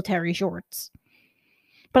 like military shorts.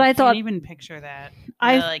 But I thought, can't even picture that.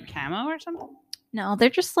 Like camo or something? No, they're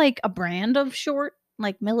just like a brand of short,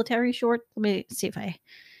 like military short. Let me see if I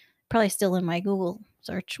probably still in my Google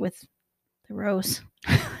search with the rows.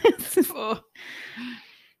 Oh.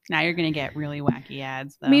 Now you're gonna get really wacky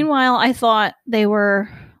ads though. Meanwhile, I thought they were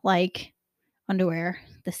like underwear,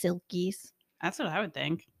 the silkies. That's what I would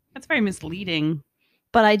think. That's very misleading.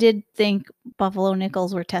 But I did think buffalo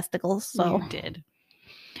nickels were testicles. So you did.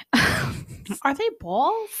 Are they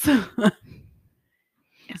balls?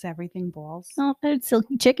 Is everything balls? No, they're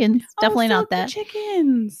silky chickens. Definitely not silky that.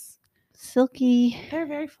 chickens. Silky They're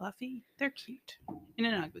very fluffy. They're cute in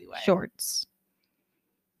an ugly way. shorts.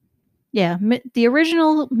 Yeah, the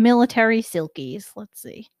original military silkies. Let's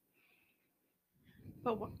see.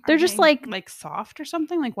 But they're just like soft or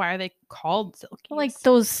something. Like, why are they called silkies? Like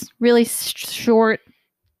those really short,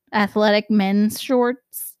 athletic men's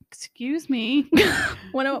shorts. Excuse me.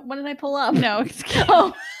 What did I pull up? No, excuse me.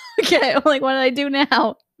 Oh, okay. I'm like, what did I do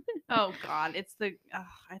now? Oh God, it's the.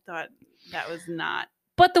 I thought that was not.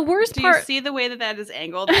 But the worst Do part. you see the way that is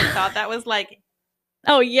angled? I thought that was like.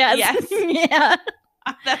 Oh yes. Yes. Yeah.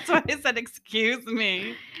 That's why I said, excuse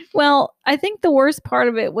me. Well, I think the worst part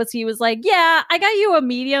of it was he was like, yeah, I got you a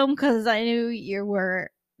medium because I knew you were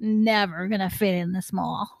never going to fit in the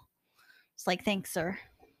small. It's like, thanks, sir.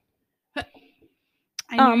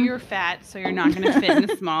 I knew you were fat, so you're not going to fit in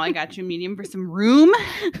the small. I got you medium for some room.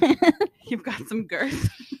 You've got some girth.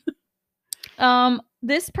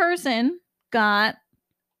 This person got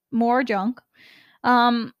more junk.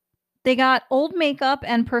 They got old makeup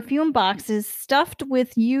and perfume boxes stuffed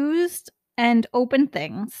with used and open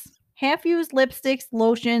things. Half-used lipsticks,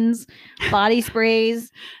 lotions, body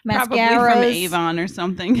sprays, mascaras. Probably from Avon or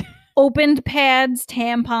something. Opened pads,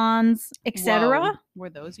 tampons, etc. Were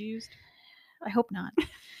those used? I hope not.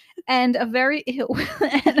 And a very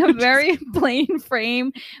plain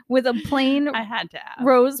frame with a plain I had to ask.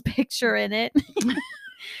 rose picture in it.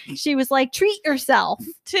 She was like, treat yourself.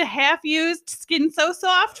 To half-used Skin So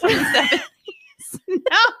Soft from the 70s?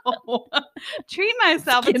 No. Treat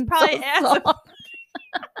myself. Skin it's probably So soft.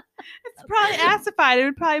 It's probably acidified. It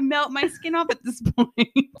would probably melt my skin off at this point.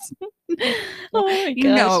 Oh my You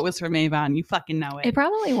know gosh. it was from Avon. You fucking know it. It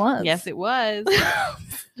probably was. Yes, it was.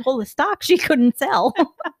 All the stock she couldn't sell.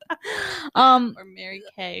 Or Mary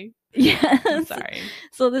Kay. Yes. I'm sorry.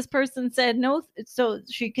 So this person said no. So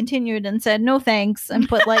she continued and said no thanks and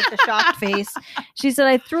put like a shocked face. She said,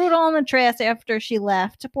 I threw it all in the trash after she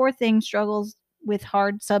left. Poor thing struggles with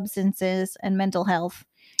hard substances and mental health.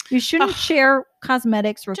 You shouldn't share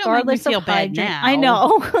cosmetics regardless feel of bad hygiene. now. I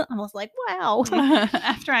know. I was like, wow.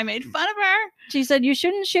 After I made fun of her. She said you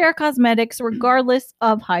shouldn't share cosmetics regardless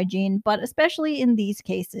of hygiene, but especially in these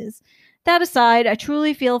cases. That aside, I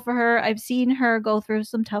truly feel for her. I've seen her go through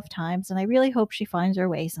some tough times, and I really hope she finds her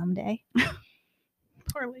way someday.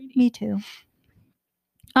 Poor lady. Me too.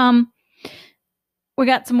 We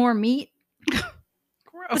got some more meat.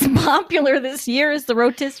 What's popular this year is the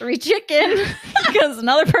rotisserie chicken because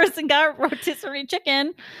another person got rotisserie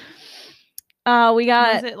chicken. We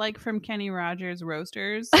got. Was it like from Kenny Rogers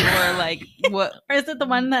Roasters or like what? Or is it the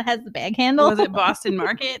one that has the bag handle? Was it Boston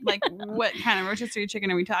Market? Like what kind of rotisserie chicken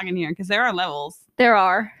are we talking here? Because there are levels. There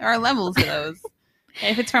are. There are levels to those.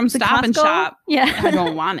 If it's from The Stop and Costco? Shop, Yeah. I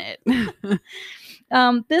don't want it.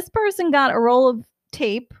 This person got a roll of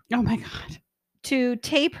tape Oh my God. to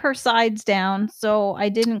tape her sides down, so I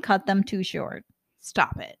didn't cut them too short.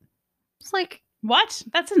 Stop it. It's like, What?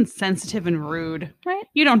 That's insensitive and rude. right?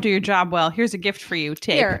 You don't do your job well. Here's a gift for you.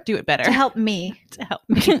 Tape. Here, Do it better. To help me. To help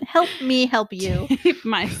me. Help me help you. Tape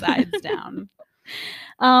my sides down.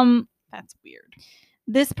 That's weird.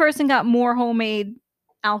 This person got more homemade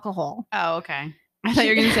alcohol. Oh, okay. I thought you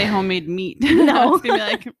were going to say homemade meat. No. I was going to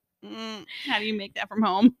be like, how do you make that from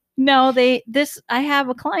home? No, I have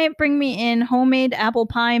a client bring me in homemade apple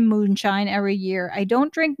pie moonshine every year. I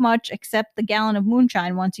don't drink much except the gallon of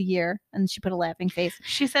moonshine once a year. And she put a laughing face.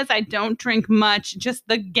 She says, I don't drink much, just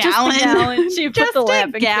the Just the gallon. gallon. She put Just the a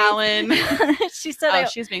laughing face. gallon. She said, Oh,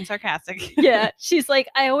 she's being sarcastic. yeah. She's like,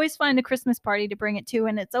 I always find a Christmas party to bring it to,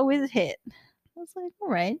 and it's always a hit. I was like, all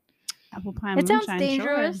right. Apple pie It moonshine. sounds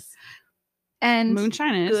dangerous and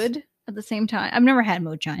Moonshine is good at the same time. I've never had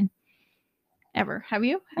moonshine. Ever. Have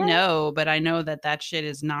you? had it? No, but I know that shit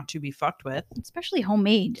is not to be fucked with. Especially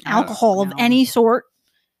homemade Oh, alcohol of no. any sort.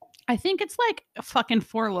 I think it's like a fucking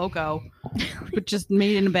Four Loko, but just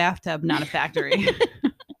made in a bathtub, not a factory.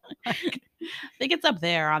 I think it's up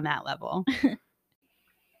there on that level.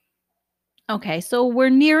 Okay, so we're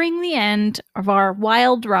nearing the end of our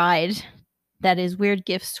wild ride that is Weird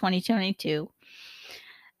Gifts 2022.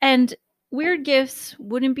 And Weird Gifts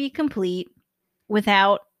wouldn't be complete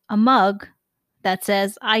without a mug that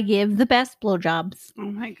says, I give the best blowjobs. Oh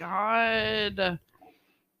my God.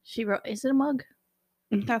 She wrote, is it a mug?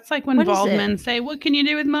 That's like when What is bald it? men say, what can you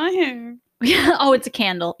do with my hair? Yeah. Oh, it's a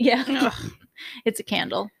candle. Yeah. Ugh. It's a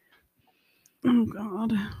candle. Oh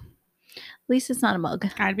God. At least it's not a mug.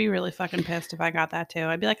 I'd be really fucking pissed if I got that too.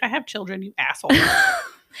 I'd be like, I have children, you asshole.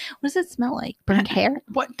 What does it smell like? Burnt hair?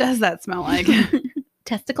 What does that smell like?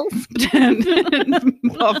 testicles.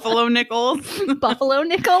 Buffalo nickels. Buffalo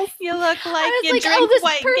nickels. You look like you like, drink this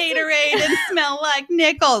white person- Gatorade and smell like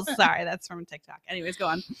nickels. Sorry, that's from TikTok. Anyways, go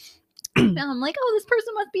on. And I'm like, this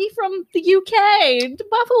person must be from the UK.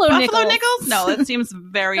 Buffalo nickels? No, that seems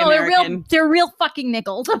very No, American. they're real fucking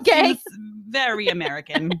nickels, okay? Seems very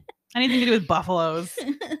American. Anything to do with buffaloes.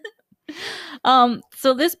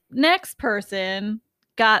 So this next person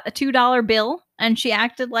got a $2 bill and she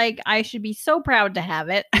acted like I should be so proud to have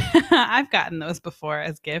it. I've gotten those before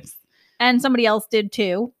as gifts. And somebody else did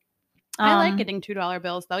too. I like getting $2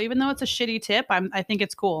 bills though, even though it's a shitty tip. I think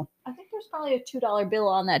it's cool. I think there's probably a $2 bill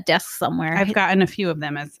on that desk somewhere. I've gotten a few of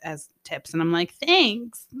them as tips, and I'm like,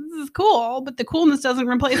 thanks, this is cool, but the coolness doesn't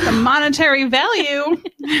replace the monetary value.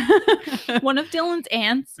 One of Dylan's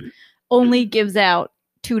aunts only gives out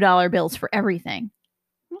 $2 bills for everything.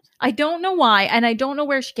 I don't know why, and I don't know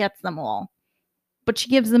where she gets them all, but she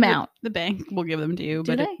gives them out. The bank will give them to you,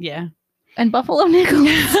 Do but they? yeah. And Buffalo nickels.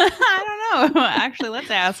 I don't know. Actually, let's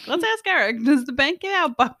ask Eric. Does the bank give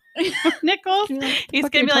out nickels? He's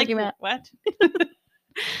gonna be like, what?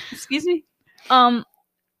 Excuse me.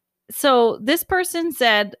 So this person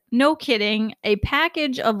said, no kidding, a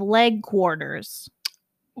package of leg quarters.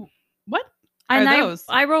 What And are those?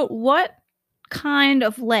 I wrote, what kind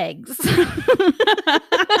of legs?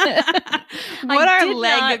 What are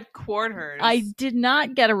leg quarters? I did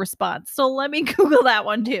not get a response. So let me Google that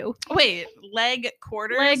one too. Wait, leg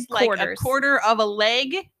quarters? Leg like quarters. a quarter of a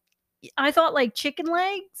leg? I thought like chicken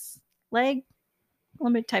legs. Leg.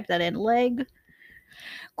 Let me type that in. Leg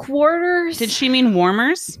quarters. Did she mean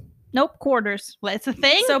warmers? Nope, quarters. It's a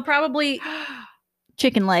thing? So probably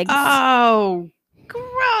chicken legs. Oh,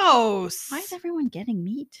 gross. Why is everyone getting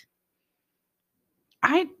meat?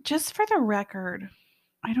 Just for the record,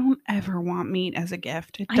 I don't ever want meat as a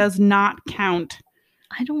gift. It does not count.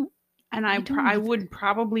 I don't. And I would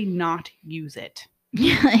probably not use it.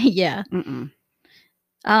 Yeah. Mm-mm.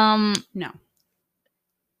 No.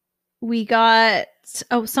 We got.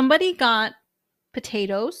 Somebody got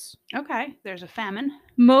potatoes. Okay. There's a famine.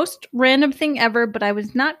 Most random thing ever, but I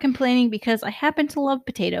was not complaining because I happen to love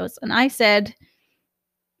potatoes. And I said,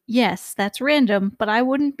 yes, that's random, but I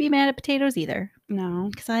wouldn't be mad at potatoes either. No.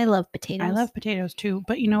 Because I love potatoes. I love potatoes too.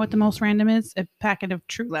 But you know what the most random is? A packet of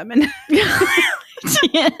True Lemon.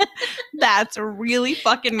 That's really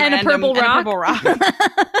fucking and random. A purple rock. And a purple rock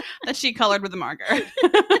that she colored with a marker.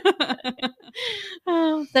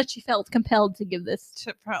 That she felt compelled to give this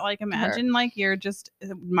to imagine like you're just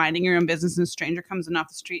minding your own business and a stranger comes in off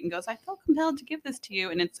the street and goes, I felt compelled to give this to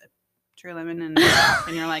you, and it's a True Lemon and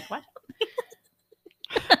you're like, what?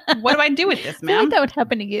 What do I do with this, I feel ma'am? like that would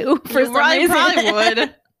happen to you for some Probably reason. would.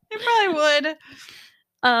 It probably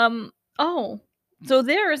would. So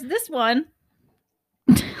there's this one.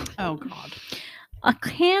 Oh God. A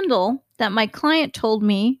candle that my client told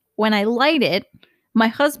me when I light it, my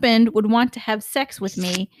husband would want to have sex with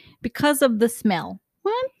me because of the smell.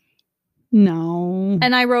 What? No.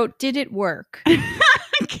 And I wrote, did it work?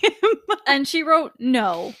 And she wrote,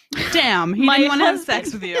 no. Damn, he didn't want to have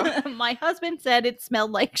sex with you. My husband said it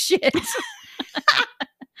smelled like shit.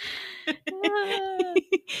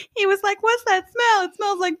 He was like, what's that smell? It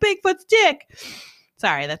smells like Bigfoot's dick.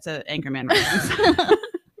 Sorry, that's an Anchorman reference.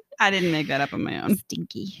 I didn't make that up on my own.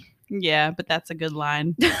 Stinky. Yeah, but that's a good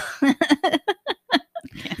line. Can't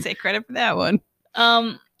take credit for that one.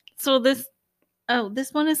 So this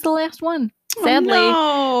one is the last one. Sadly,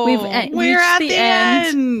 we're reached at the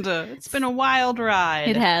end. It's been a wild ride.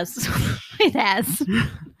 It has. It has.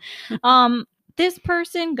 This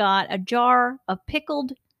person got a jar of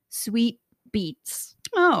pickled sweet beets.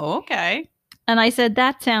 Oh, okay. And I said,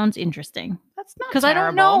 that sounds interesting. That's not because I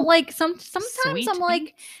don't know. Like sometimes Sweet I'm like,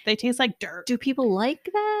 beets? They taste like dirt. do people like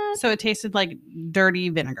that? So it tasted like dirty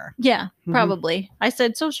vinegar. Yeah, Mhm. probably. I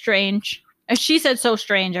said, so strange. And she said, so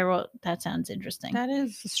strange. I wrote, that sounds interesting. That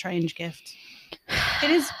is a strange gift. It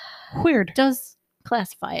is weird. Does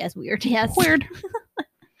classify as weird, yes. Weird.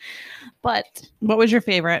 But What was your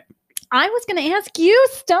favorite? I was going to ask you,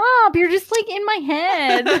 stop. You're just like in my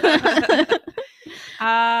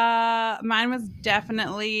head. Mine was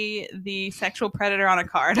definitely the sexual predator on a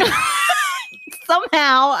card.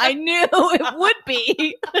 Somehow I knew it would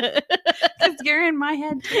be. Because you're in my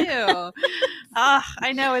head too.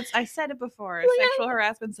 I know I said it before. Sexual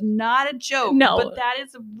harassment's not a joke. No. But that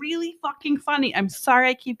is really fucking funny. I'm sorry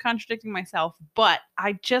I keep contradicting myself, but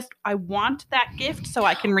I want that gift so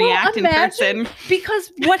I can react in person.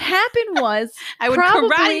 Because what happened was I would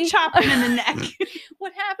karate chop him in the neck.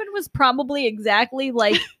 What happened was probably exactly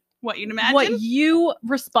like What you'd imagine? what you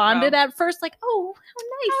responded at first, like, oh,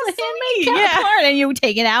 how nice, How a handmade sweet, cat yeah. card, and you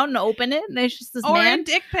take it out and open it, and there's just this Or man. a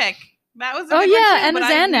dick pic. That was a Oh, good yeah, one too, and but a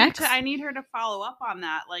Xanax. I need her to follow up on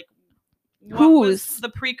that. Like, what Whose? was the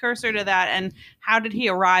precursor to that, and how did he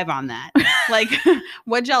arrive on that? Like,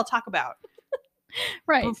 what'd y'all talk about?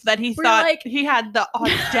 Right. That he We're thought like- he had the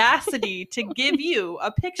audacity to give you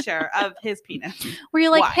a picture of his penis Where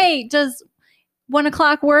you're like, Why? hey, does 1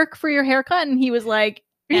 o'clock work for your haircut? And he was like,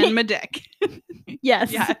 and my dick.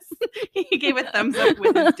 yes. Yes, he gave a thumbs up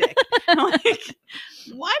with his dick. I'm like,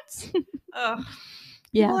 what? Ugh.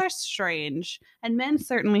 People Yeah. are strange, and men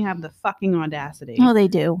certainly have the fucking audacity. Oh, they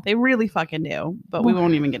do. They really fucking do, but we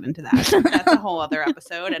won't even get into that. That's a whole other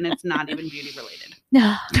episode, and it's not even beauty related.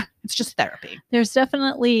 It's just therapy. There's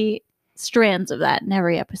definitely strands of that in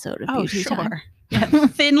every episode of Beauty Time. Yeah,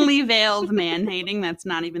 thinly veiled man hating. That's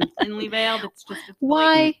not even thinly veiled. It's just it's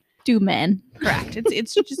Why blatant. do men? Correct.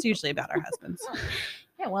 It's just usually about our husbands.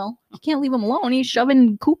 Yeah, well, you can't leave him alone. He's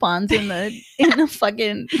shoving coupons in the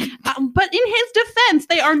fucking. But in his defense,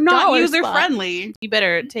 they are not Dollar user spot. friendly. You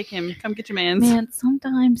better take him. Come get your man's. Man,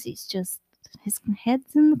 sometimes he's just his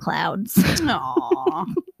head's in the clouds. Aw,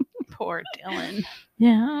 poor Dylan.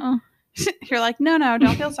 Yeah, You're like, no,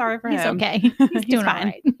 don't feel sorry for he's him. okay. He's doing all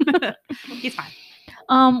fine. right. He's fine.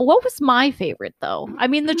 What was my favorite though? I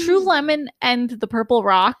mean, the True Lemon and the Purple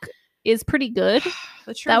Rock is pretty good.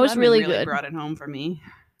 The True That was Lemon really good. Brought it home for me.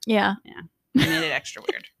 Yeah. It made it extra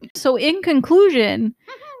weird. So, in conclusion,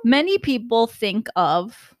 many people think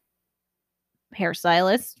of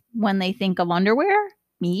hairstylists when they think of underwear,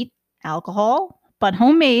 meat, alcohol, but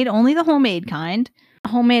homemade, only the homemade kind.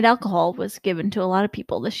 Homemade alcohol was given to a lot of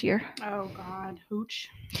people this year. Oh God, hooch.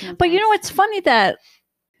 No But you know, thanks. it's funny that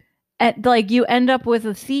you end up with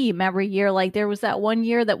a theme every year. Like there was that one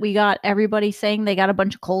year that we got everybody saying they got a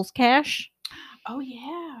bunch of Kohl's Cash, Oh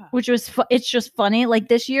yeah. which was it's just funny. Like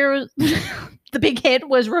this year, the big hit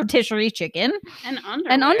was rotisserie chicken. And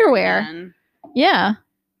underwear. man. Yeah.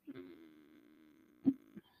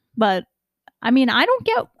 But I mean, I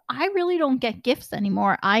really don't get gifts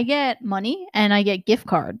anymore. I get money and I get gift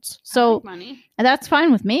cards. I So like money. that's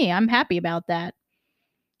fine with me. I'm happy about that.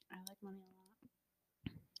 I like money a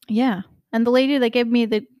lot. Yeah. And the lady that gave me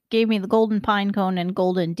the golden pine cone and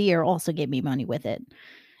golden deer also gave me money with it.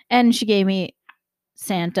 And she gave me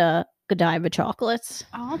Santa Godiva chocolates.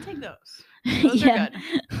 Oh, I'll take those. Those are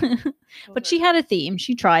good. But she had a theme.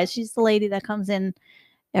 She tries. She's the lady that comes in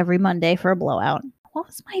every Monday for a blowout. What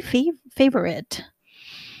was my favorite?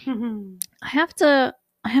 I have to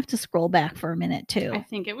scroll back for a minute too. I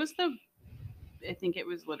think it was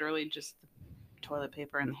literally just the toilet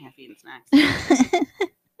paper and the half-eaten snacks.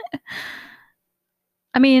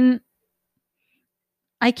 I mean,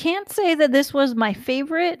 I can't say that this was my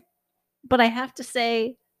favorite, but I have to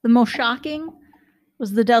say the most shocking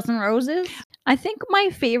was the dozen roses. I think my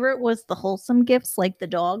favorite was the wholesome gifts, like the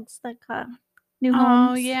dogs that got new homes.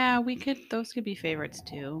 Oh yeah, those could be favorites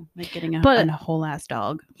too. Like getting a But- whole ass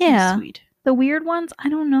dog. Yeah. Sweet. The weird ones, I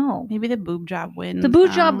don't know. Maybe the boob job wins. The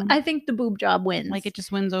boob job, um, I think the boob job wins. like it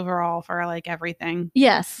just wins overall for like everything.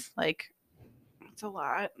 Yes. Like it's a lot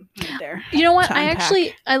right there. You know what?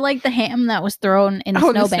 to I like the ham that was thrown in a Oh,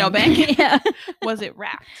 in the snowbank. snowbank? Yeah. Was it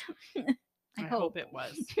wrapped? I I hope. hope it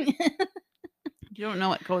was. You don't know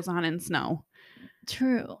what goes on in snow.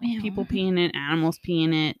 True. Yeah. People pee in it, animals pee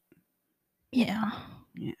in it. Yeah.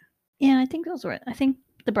 Yeah. Yeah, I think those were. I think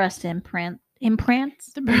the breast implants.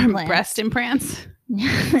 The breast implants.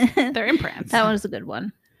 that They're implants. was a good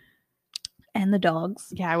one. And the dogs.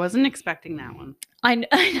 Yeah, I wasn't expecting that one. I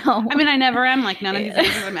know. I mean, I never am. Like none of these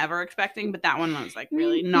answers I'm ever expecting, but that one I was like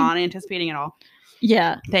really not anticipating at all.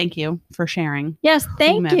 Yeah. Thank you for sharing. Yes.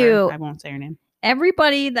 Thank Whomever. you, I won't say your name.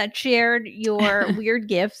 everybody that shared your weird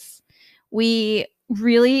gifts. We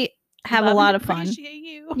really have a Love lot and of fun. Appreciate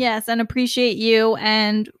you. Yes, and appreciate you.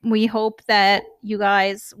 And we hope that you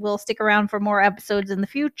guys will stick around for more episodes in the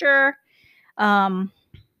future.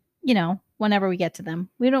 Whenever we get to them.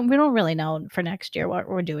 We don't really know for next year what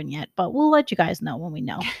we're doing yet, but we'll let you guys know when we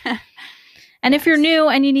know. And if you're new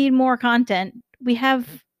and you need more content, we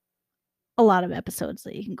have a lot of episodes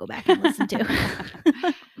that you can go back and listen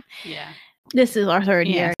to. Yeah. This is our third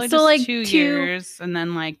year. So So like 2 years, and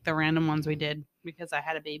then like the random ones we did because I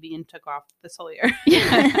had a baby and took off this whole year.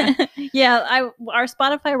 Yeah, our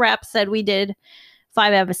Spotify rap said we did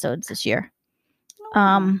 5 episodes this year.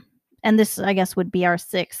 And this I guess would be our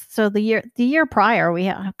 6th. So the year prior,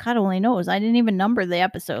 God only knows. I didn't even number the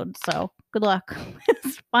episodes, so good luck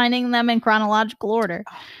finding them in chronological order.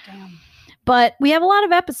 Oh, damn. But we have a lot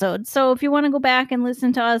of episodes. So if you want to go back and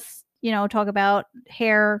listen to us, talk about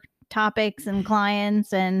hair topics and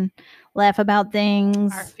clients and laugh about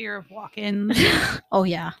things. Our fear of walk-ins. Oh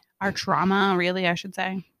yeah. Our trauma, really, I should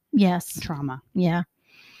say. Yes. Trauma. Yeah.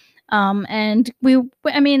 And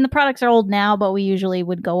the products are old now, but we usually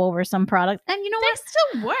would go over some products. And you know what? They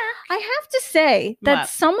still work. I have to say that What?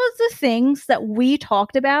 some of the things that we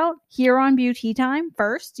talked about here on Beauty Time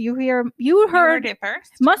first, you heard it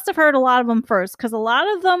first. must have heard a lot of them first, because a lot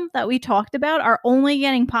of them that we talked about are only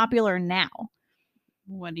getting popular now.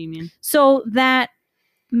 What do you mean? So that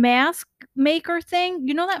mask maker thing,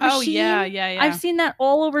 you know that machine? Oh, yeah. I've seen that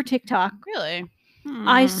all over TikTok. Really?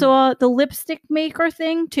 I saw the lipstick maker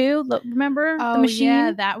thing too. Remember the machine?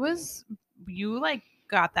 Yeah, that was you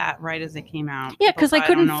got that right as it came out. Yeah, because I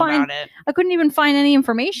couldn't don't know find about it. I couldn't even find any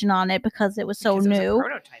information on it because it was so Because it was a new.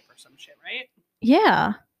 prototype or some shit, right?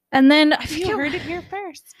 Yeah. And then I You heard it here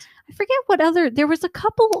first. I forget what other, there was a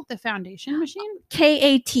couple. The foundation machine?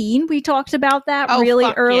 K18, we talked about that Oh, really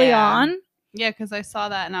fuck early yeah. on. Yeah, because I saw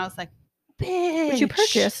that and I was like, bitch. Which you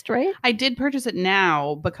purchased, right? I did purchase it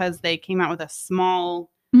now because they came out with a small,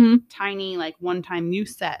 tiny, one-time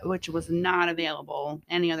use set, which was not available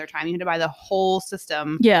any other time. You had to buy the whole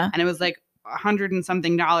system. Yeah. And it was like $100 and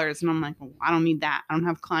something. And I'm like, well, I don't need that. I don't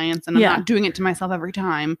have clients and I'm Yeah. not doing it to myself every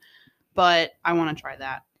time. But I want to try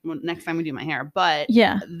that next time we do my hair. But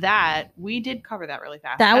Yeah. that, we did cover that really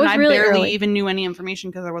fast. That and was I really barely early. even knew any information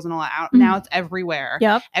because there wasn't a lot out. Mhm. Now it's everywhere.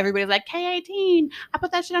 Yep. Everybody's like, K18, I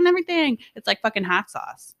put that shit on everything. It's like fucking hot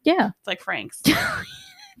sauce. Yeah. It's like Frank's.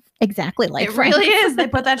 Exactly like It Frank's. really is. They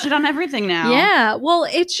put that shit on everything now. Yeah. Well,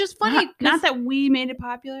 it's just funny. Not that we made it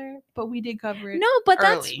popular, but we did cover it. No, but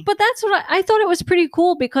early. that's what I thought it was pretty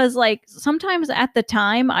cool, because sometimes at the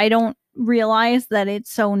time I don't realize that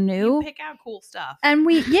it's so new. You pick out cool stuff. And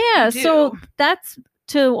You so do. that's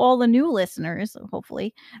to all the new listeners,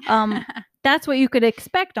 hopefully. That's what you could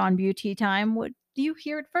expect on Beauty Time. What do you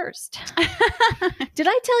hear it first? Did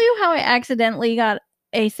I tell you how I accidentally got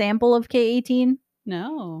a sample of K18?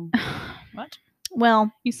 No. What?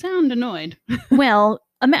 Well, You sound annoyed.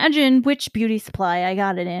 imagine which beauty supply I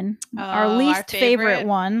got it in. Our Oh, least favorite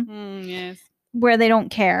one, Yes. where they don't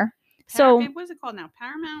care. So, what is it called now?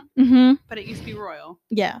 Paramount? mhm, But it used to be Royal.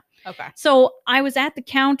 yeah. Okay. So I was at the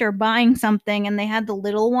counter buying something, and they had the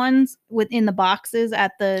little ones within the boxes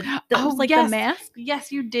at it was like yes. the mask.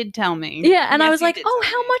 Yes, you did tell me. Yeah, and I Yes, was you like, did "Oh,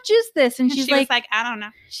 tell how me. much is this?" And she's she like, was like, I don't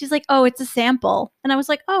know. "Oh, it's a sample." And I was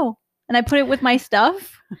like, "Oh." And I put it with my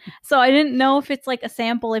stuff. So I didn't know if it's like a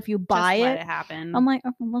sample if you buy Just let it. it happen. I'm like,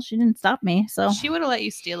 "Oh, well, she didn't stop me." So She would have let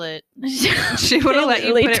you steal it. she She would have let you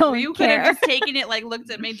really put it. don't You could have care. just taken it, looked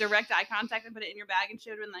at, made direct eye contact, and put it in your bag, and she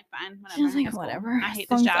would have been like, "Fine, whatever." She was like, that's cool. "Whatever. I hate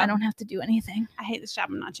as long this as job. I don't have to do anything." I hate this job.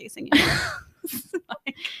 I'm not chasing you.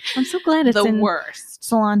 I'm so glad it's the in worst.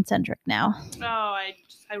 salon centric now. Oh,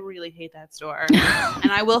 I really hate that store.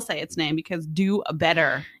 And I will say its name because do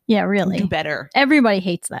better. Yeah, really. Do better. Everybody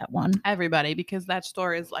hates that one. Everybody, because that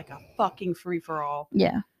store is like a fucking free for all,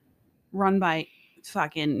 Yeah. run by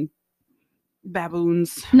fucking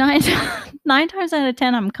baboons. Nine times out of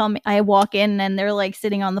 10, I walk in and they're like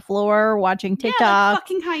sitting on the floor watching Yeah, TikTok. like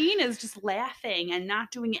fucking hyenas just laughing and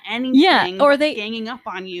not doing anything. Yeah, or but they- ganging up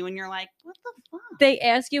on you, and you're like, what the fuck? They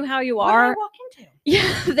ask you how you What did I are. walk into?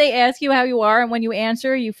 Yeah, they ask you how you are, and when you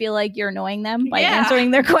answer, you feel like you're annoying them by Yeah.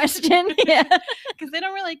 answering their question. Yeah. Because they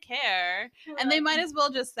don't really care, and they might as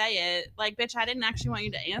well just say it. Like, bitch, I didn't actually want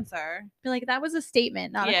you to answer. Be like, that was a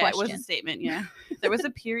statement, not a Yeah, question. it was a statement. Yeah, there was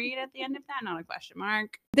a period at the end of that, not a question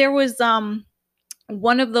mark. There was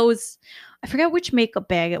one of those, I forgot which makeup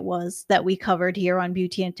bag it was that we covered here on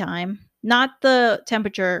Beauty and Time. Not the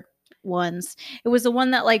temperature ones. It was the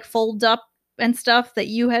one that like folds up and stuff that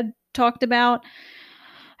you had talked about.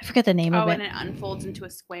 I forget the name of it. And it unfolds into a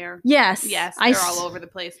square. Yes. Yes, I they're s- all over the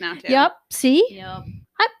place now too. Yep. See? Yep.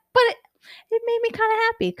 But it made me kind of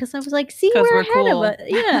happy because I was like, see, Because we're we're ahead cool. of it.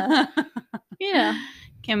 Yeah. Yeah.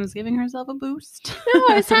 Kim's giving herself a boost. No,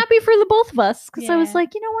 I was happy for the both of us because I was Yeah.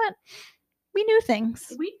 like, you know what? We knew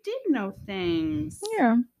things. We did know things.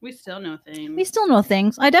 Yeah. We still know things. We still know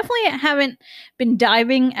things. I definitely haven't been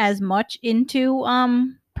diving as much into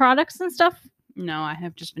products and stuff. No, I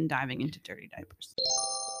have just been diving into dirty diapers.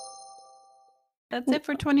 That's it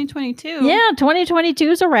for 2022. Yeah, 2022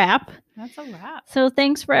 is a wrap. That's a wrap. So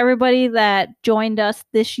thanks for everybody that joined us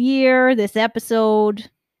this year, this episode,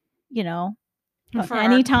 you know, For our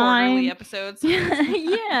anytime. quarterly episodes.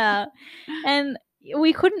 Yeah. And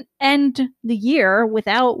we couldn't end the year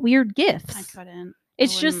without weird gifts. I couldn't.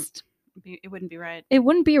 It's wouldn't just It wouldn't be right. it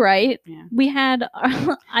wouldn't be right. Yeah. We had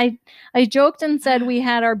I joked and said we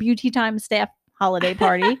had our Beauty Time staff holiday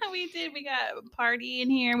party. We did. We got a party in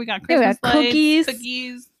here. We got Yeah, we Christmas got lights, cookies.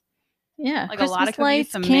 cookies. Yeah. Like a lot of Christmas cookies,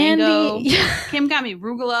 lights, some candy. mango. Kim got me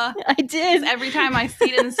arugula. I did. Every time I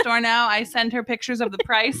see it in the store now, I send her pictures of the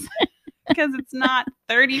price because it's not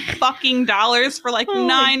 $30 fucking for like Oh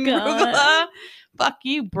my 9 God. arugula. Fuck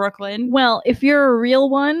you, Brooklyn. Well, if you're a real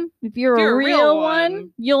one, If you're a a real real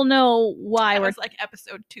one, you'll know why That we're. was like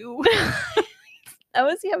episode 2. That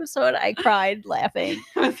was the episode I cried laughing.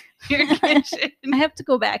 It was your kitchen. I have to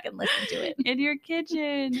go back and listen to it. In your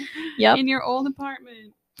kitchen. Yep. In your old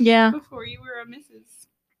apartment. Yeah. Before you were a Mrs.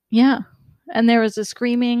 Yeah. And there was a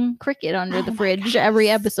screaming cricket under the fridge every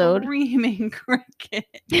episode. Screaming cricket.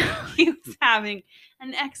 He was having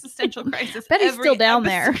an existential crisis. Bet he's still down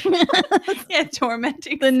episode. there. Yeah,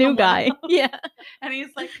 tormenting The new someone guy. else. Yeah. And he's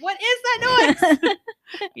like, what is that noise?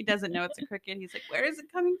 He doesn't know it's a cricket. He's like, where is it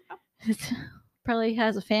coming from? Probably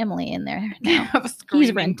has a family in there They now. have a He's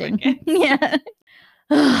screaming renting. cricket. Yeah.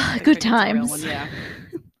 The Good cricket's a real times. one, yeah.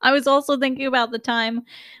 I was also thinking about the time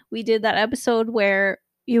we did that episode where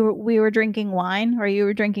we were drinking wine, or you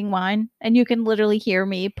were drinking wine, and you can literally hear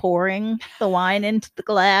me pouring the wine into the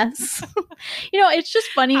glass. It's just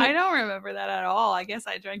funny. I don't remember that at all. I guess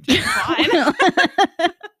I drank too much wine.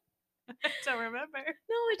 I don't remember.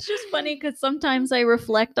 No, it's just funny because sometimes I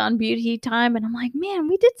reflect on beauty time and I'm like, man,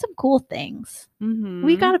 we did some cool things. Mm-hmm.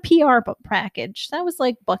 We got a PR package. That was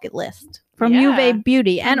like bucket list from Yeah, Uve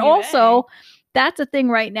Beauty. from And Uve. also, that's a thing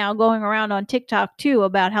right now going around on TikTok too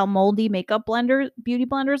about how moldy makeup beauty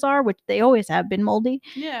blenders are, which they always have been moldy,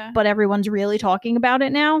 Yeah. but everyone's really talking about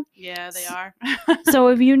it now. Yeah, they are. So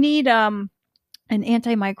if you need an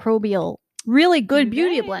antimicrobial, really good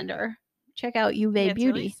beauty Uve. blender, check out Uve Yeah, it's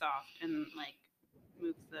Beauty. really soft and like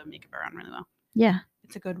moves the makeup around really well. Yeah.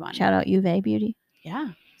 It's a good one. Shout out Uve Beauty. Yeah.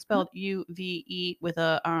 Spelled UVE with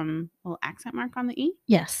a little accent mark on the E.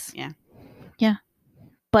 Yes. Yeah. Yeah.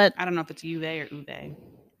 But I don't know if it's Uve or Uve.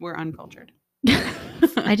 We're uncultured.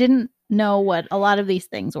 I didn't know what a lot of these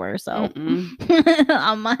things were, so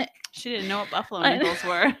Mm-mm. She didn't know what buffalo nickels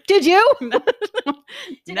were. Did you? No.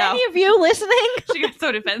 Did No. any of you listening? She got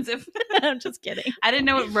so defensive. I'm just kidding. I didn't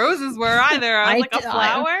know what roses were either. I was like, a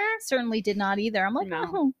flower? Certainly did not either. I'm like, No.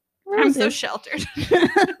 oh, I'm so roses. sheltered.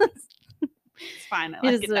 It's fine. I It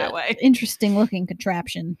like is it that a way. Interesting looking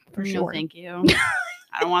contraption for No, sure. thank you.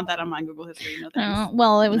 I don't want that on my Google history. No thanks.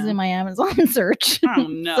 Well, it was No. in my Amazon search. Oh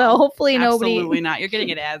no. So hopefully Absolutely nobody. not. You're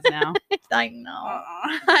getting ads now. I know.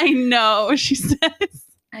 I know, she says.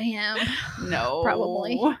 I am. No.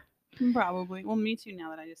 Probably. Probably. Well, me too now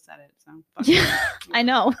that I just said it. So fuck Yeah, it. I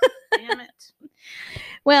know. Damn it.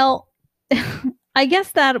 Well, I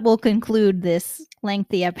guess that will conclude this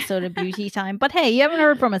lengthy episode of Beauty Time. But hey, you haven't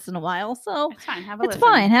heard from us in a while, so It's fine. Have a it's listen.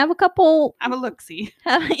 fine. Have a couple. Have a look-see.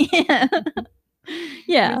 Yeah.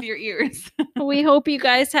 Yeah. With your ears. We hope you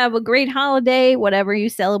guys have a great holiday, whatever you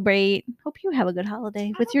celebrate. Hope you have a good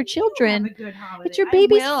holiday with your children. Have a good holiday. It's your I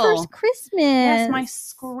baby's will. first Christmas. Yes, my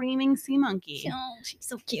screaming sea monkey. Oh, she's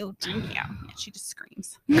so cute. Thank you. Yeah, she just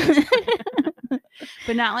screams.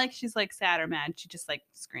 But not like she's like sad or mad. She just like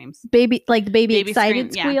screams. Baby, like the baby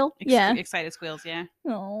excited scream- squeal. Yeah. Excited squeals, yeah.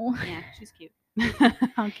 Oh. Yeah, she's cute.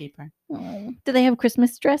 I'll keep her. Oh. Do they have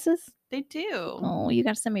Christmas dresses? They do. Oh, you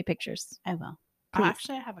got to send me pictures. I will. Please.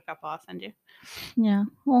 Actually, I have a couple. I'll send you. Yeah.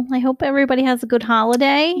 Well, I hope everybody has a good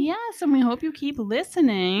holiday. Yes, and we hope you keep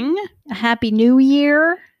listening. A happy new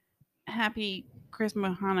year. Happy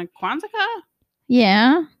Christmas, Hanukkah, Kwanzaa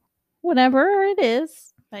Yeah. Whatever it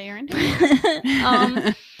is. that you're into.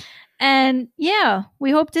 And yeah,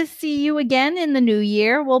 we hope to see you again in the new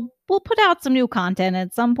year. We'll put out some new content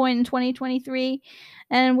at some point in 2023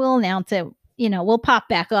 and we'll announce it. We'll pop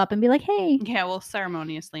back up and be like, hey. Yeah, we'll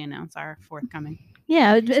ceremoniously announce our forthcoming.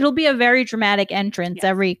 Yeah, it'll be a very dramatic entrance Yes,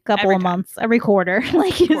 every couple every of time. months, every quarter,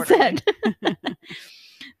 like you Quarterly. said.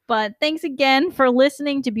 But thanks again for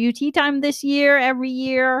listening to Beauty Time this year, every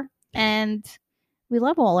year. And we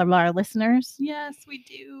love all of our listeners. Yes, we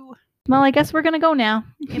do. Well, I guess we're going to go now.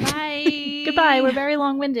 Goodbye. Goodbye. We're very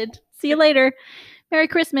long-winded. See you later. Merry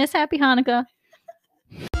Christmas. Happy Hanukkah.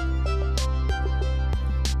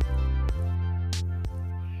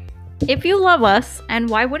 If you love us, and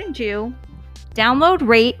why wouldn't you, download,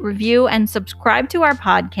 rate, review, and subscribe to our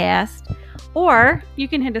podcast. Or You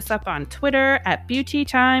can hit us up on Twitter at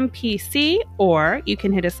BeautyTimePC, or you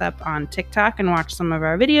can hit us up on TikTok and watch some of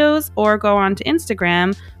our videos, or go on to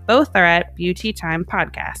Instagram. Both are at Beauty Time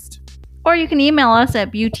Podcast. Or you can email us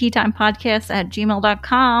at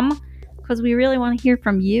beautytimepodcast@gmail.com because we really want to hear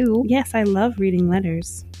from you. Yes, I love reading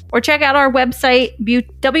letters. Or check out our website,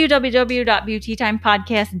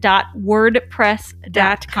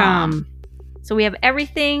 www.beautytimepodcast.wordpress.com. So we have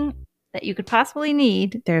everything that you could possibly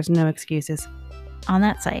need There's no excuses. on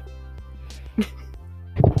that site.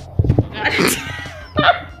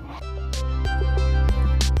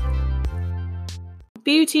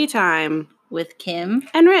 Beauty time with Kim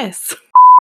and Riss.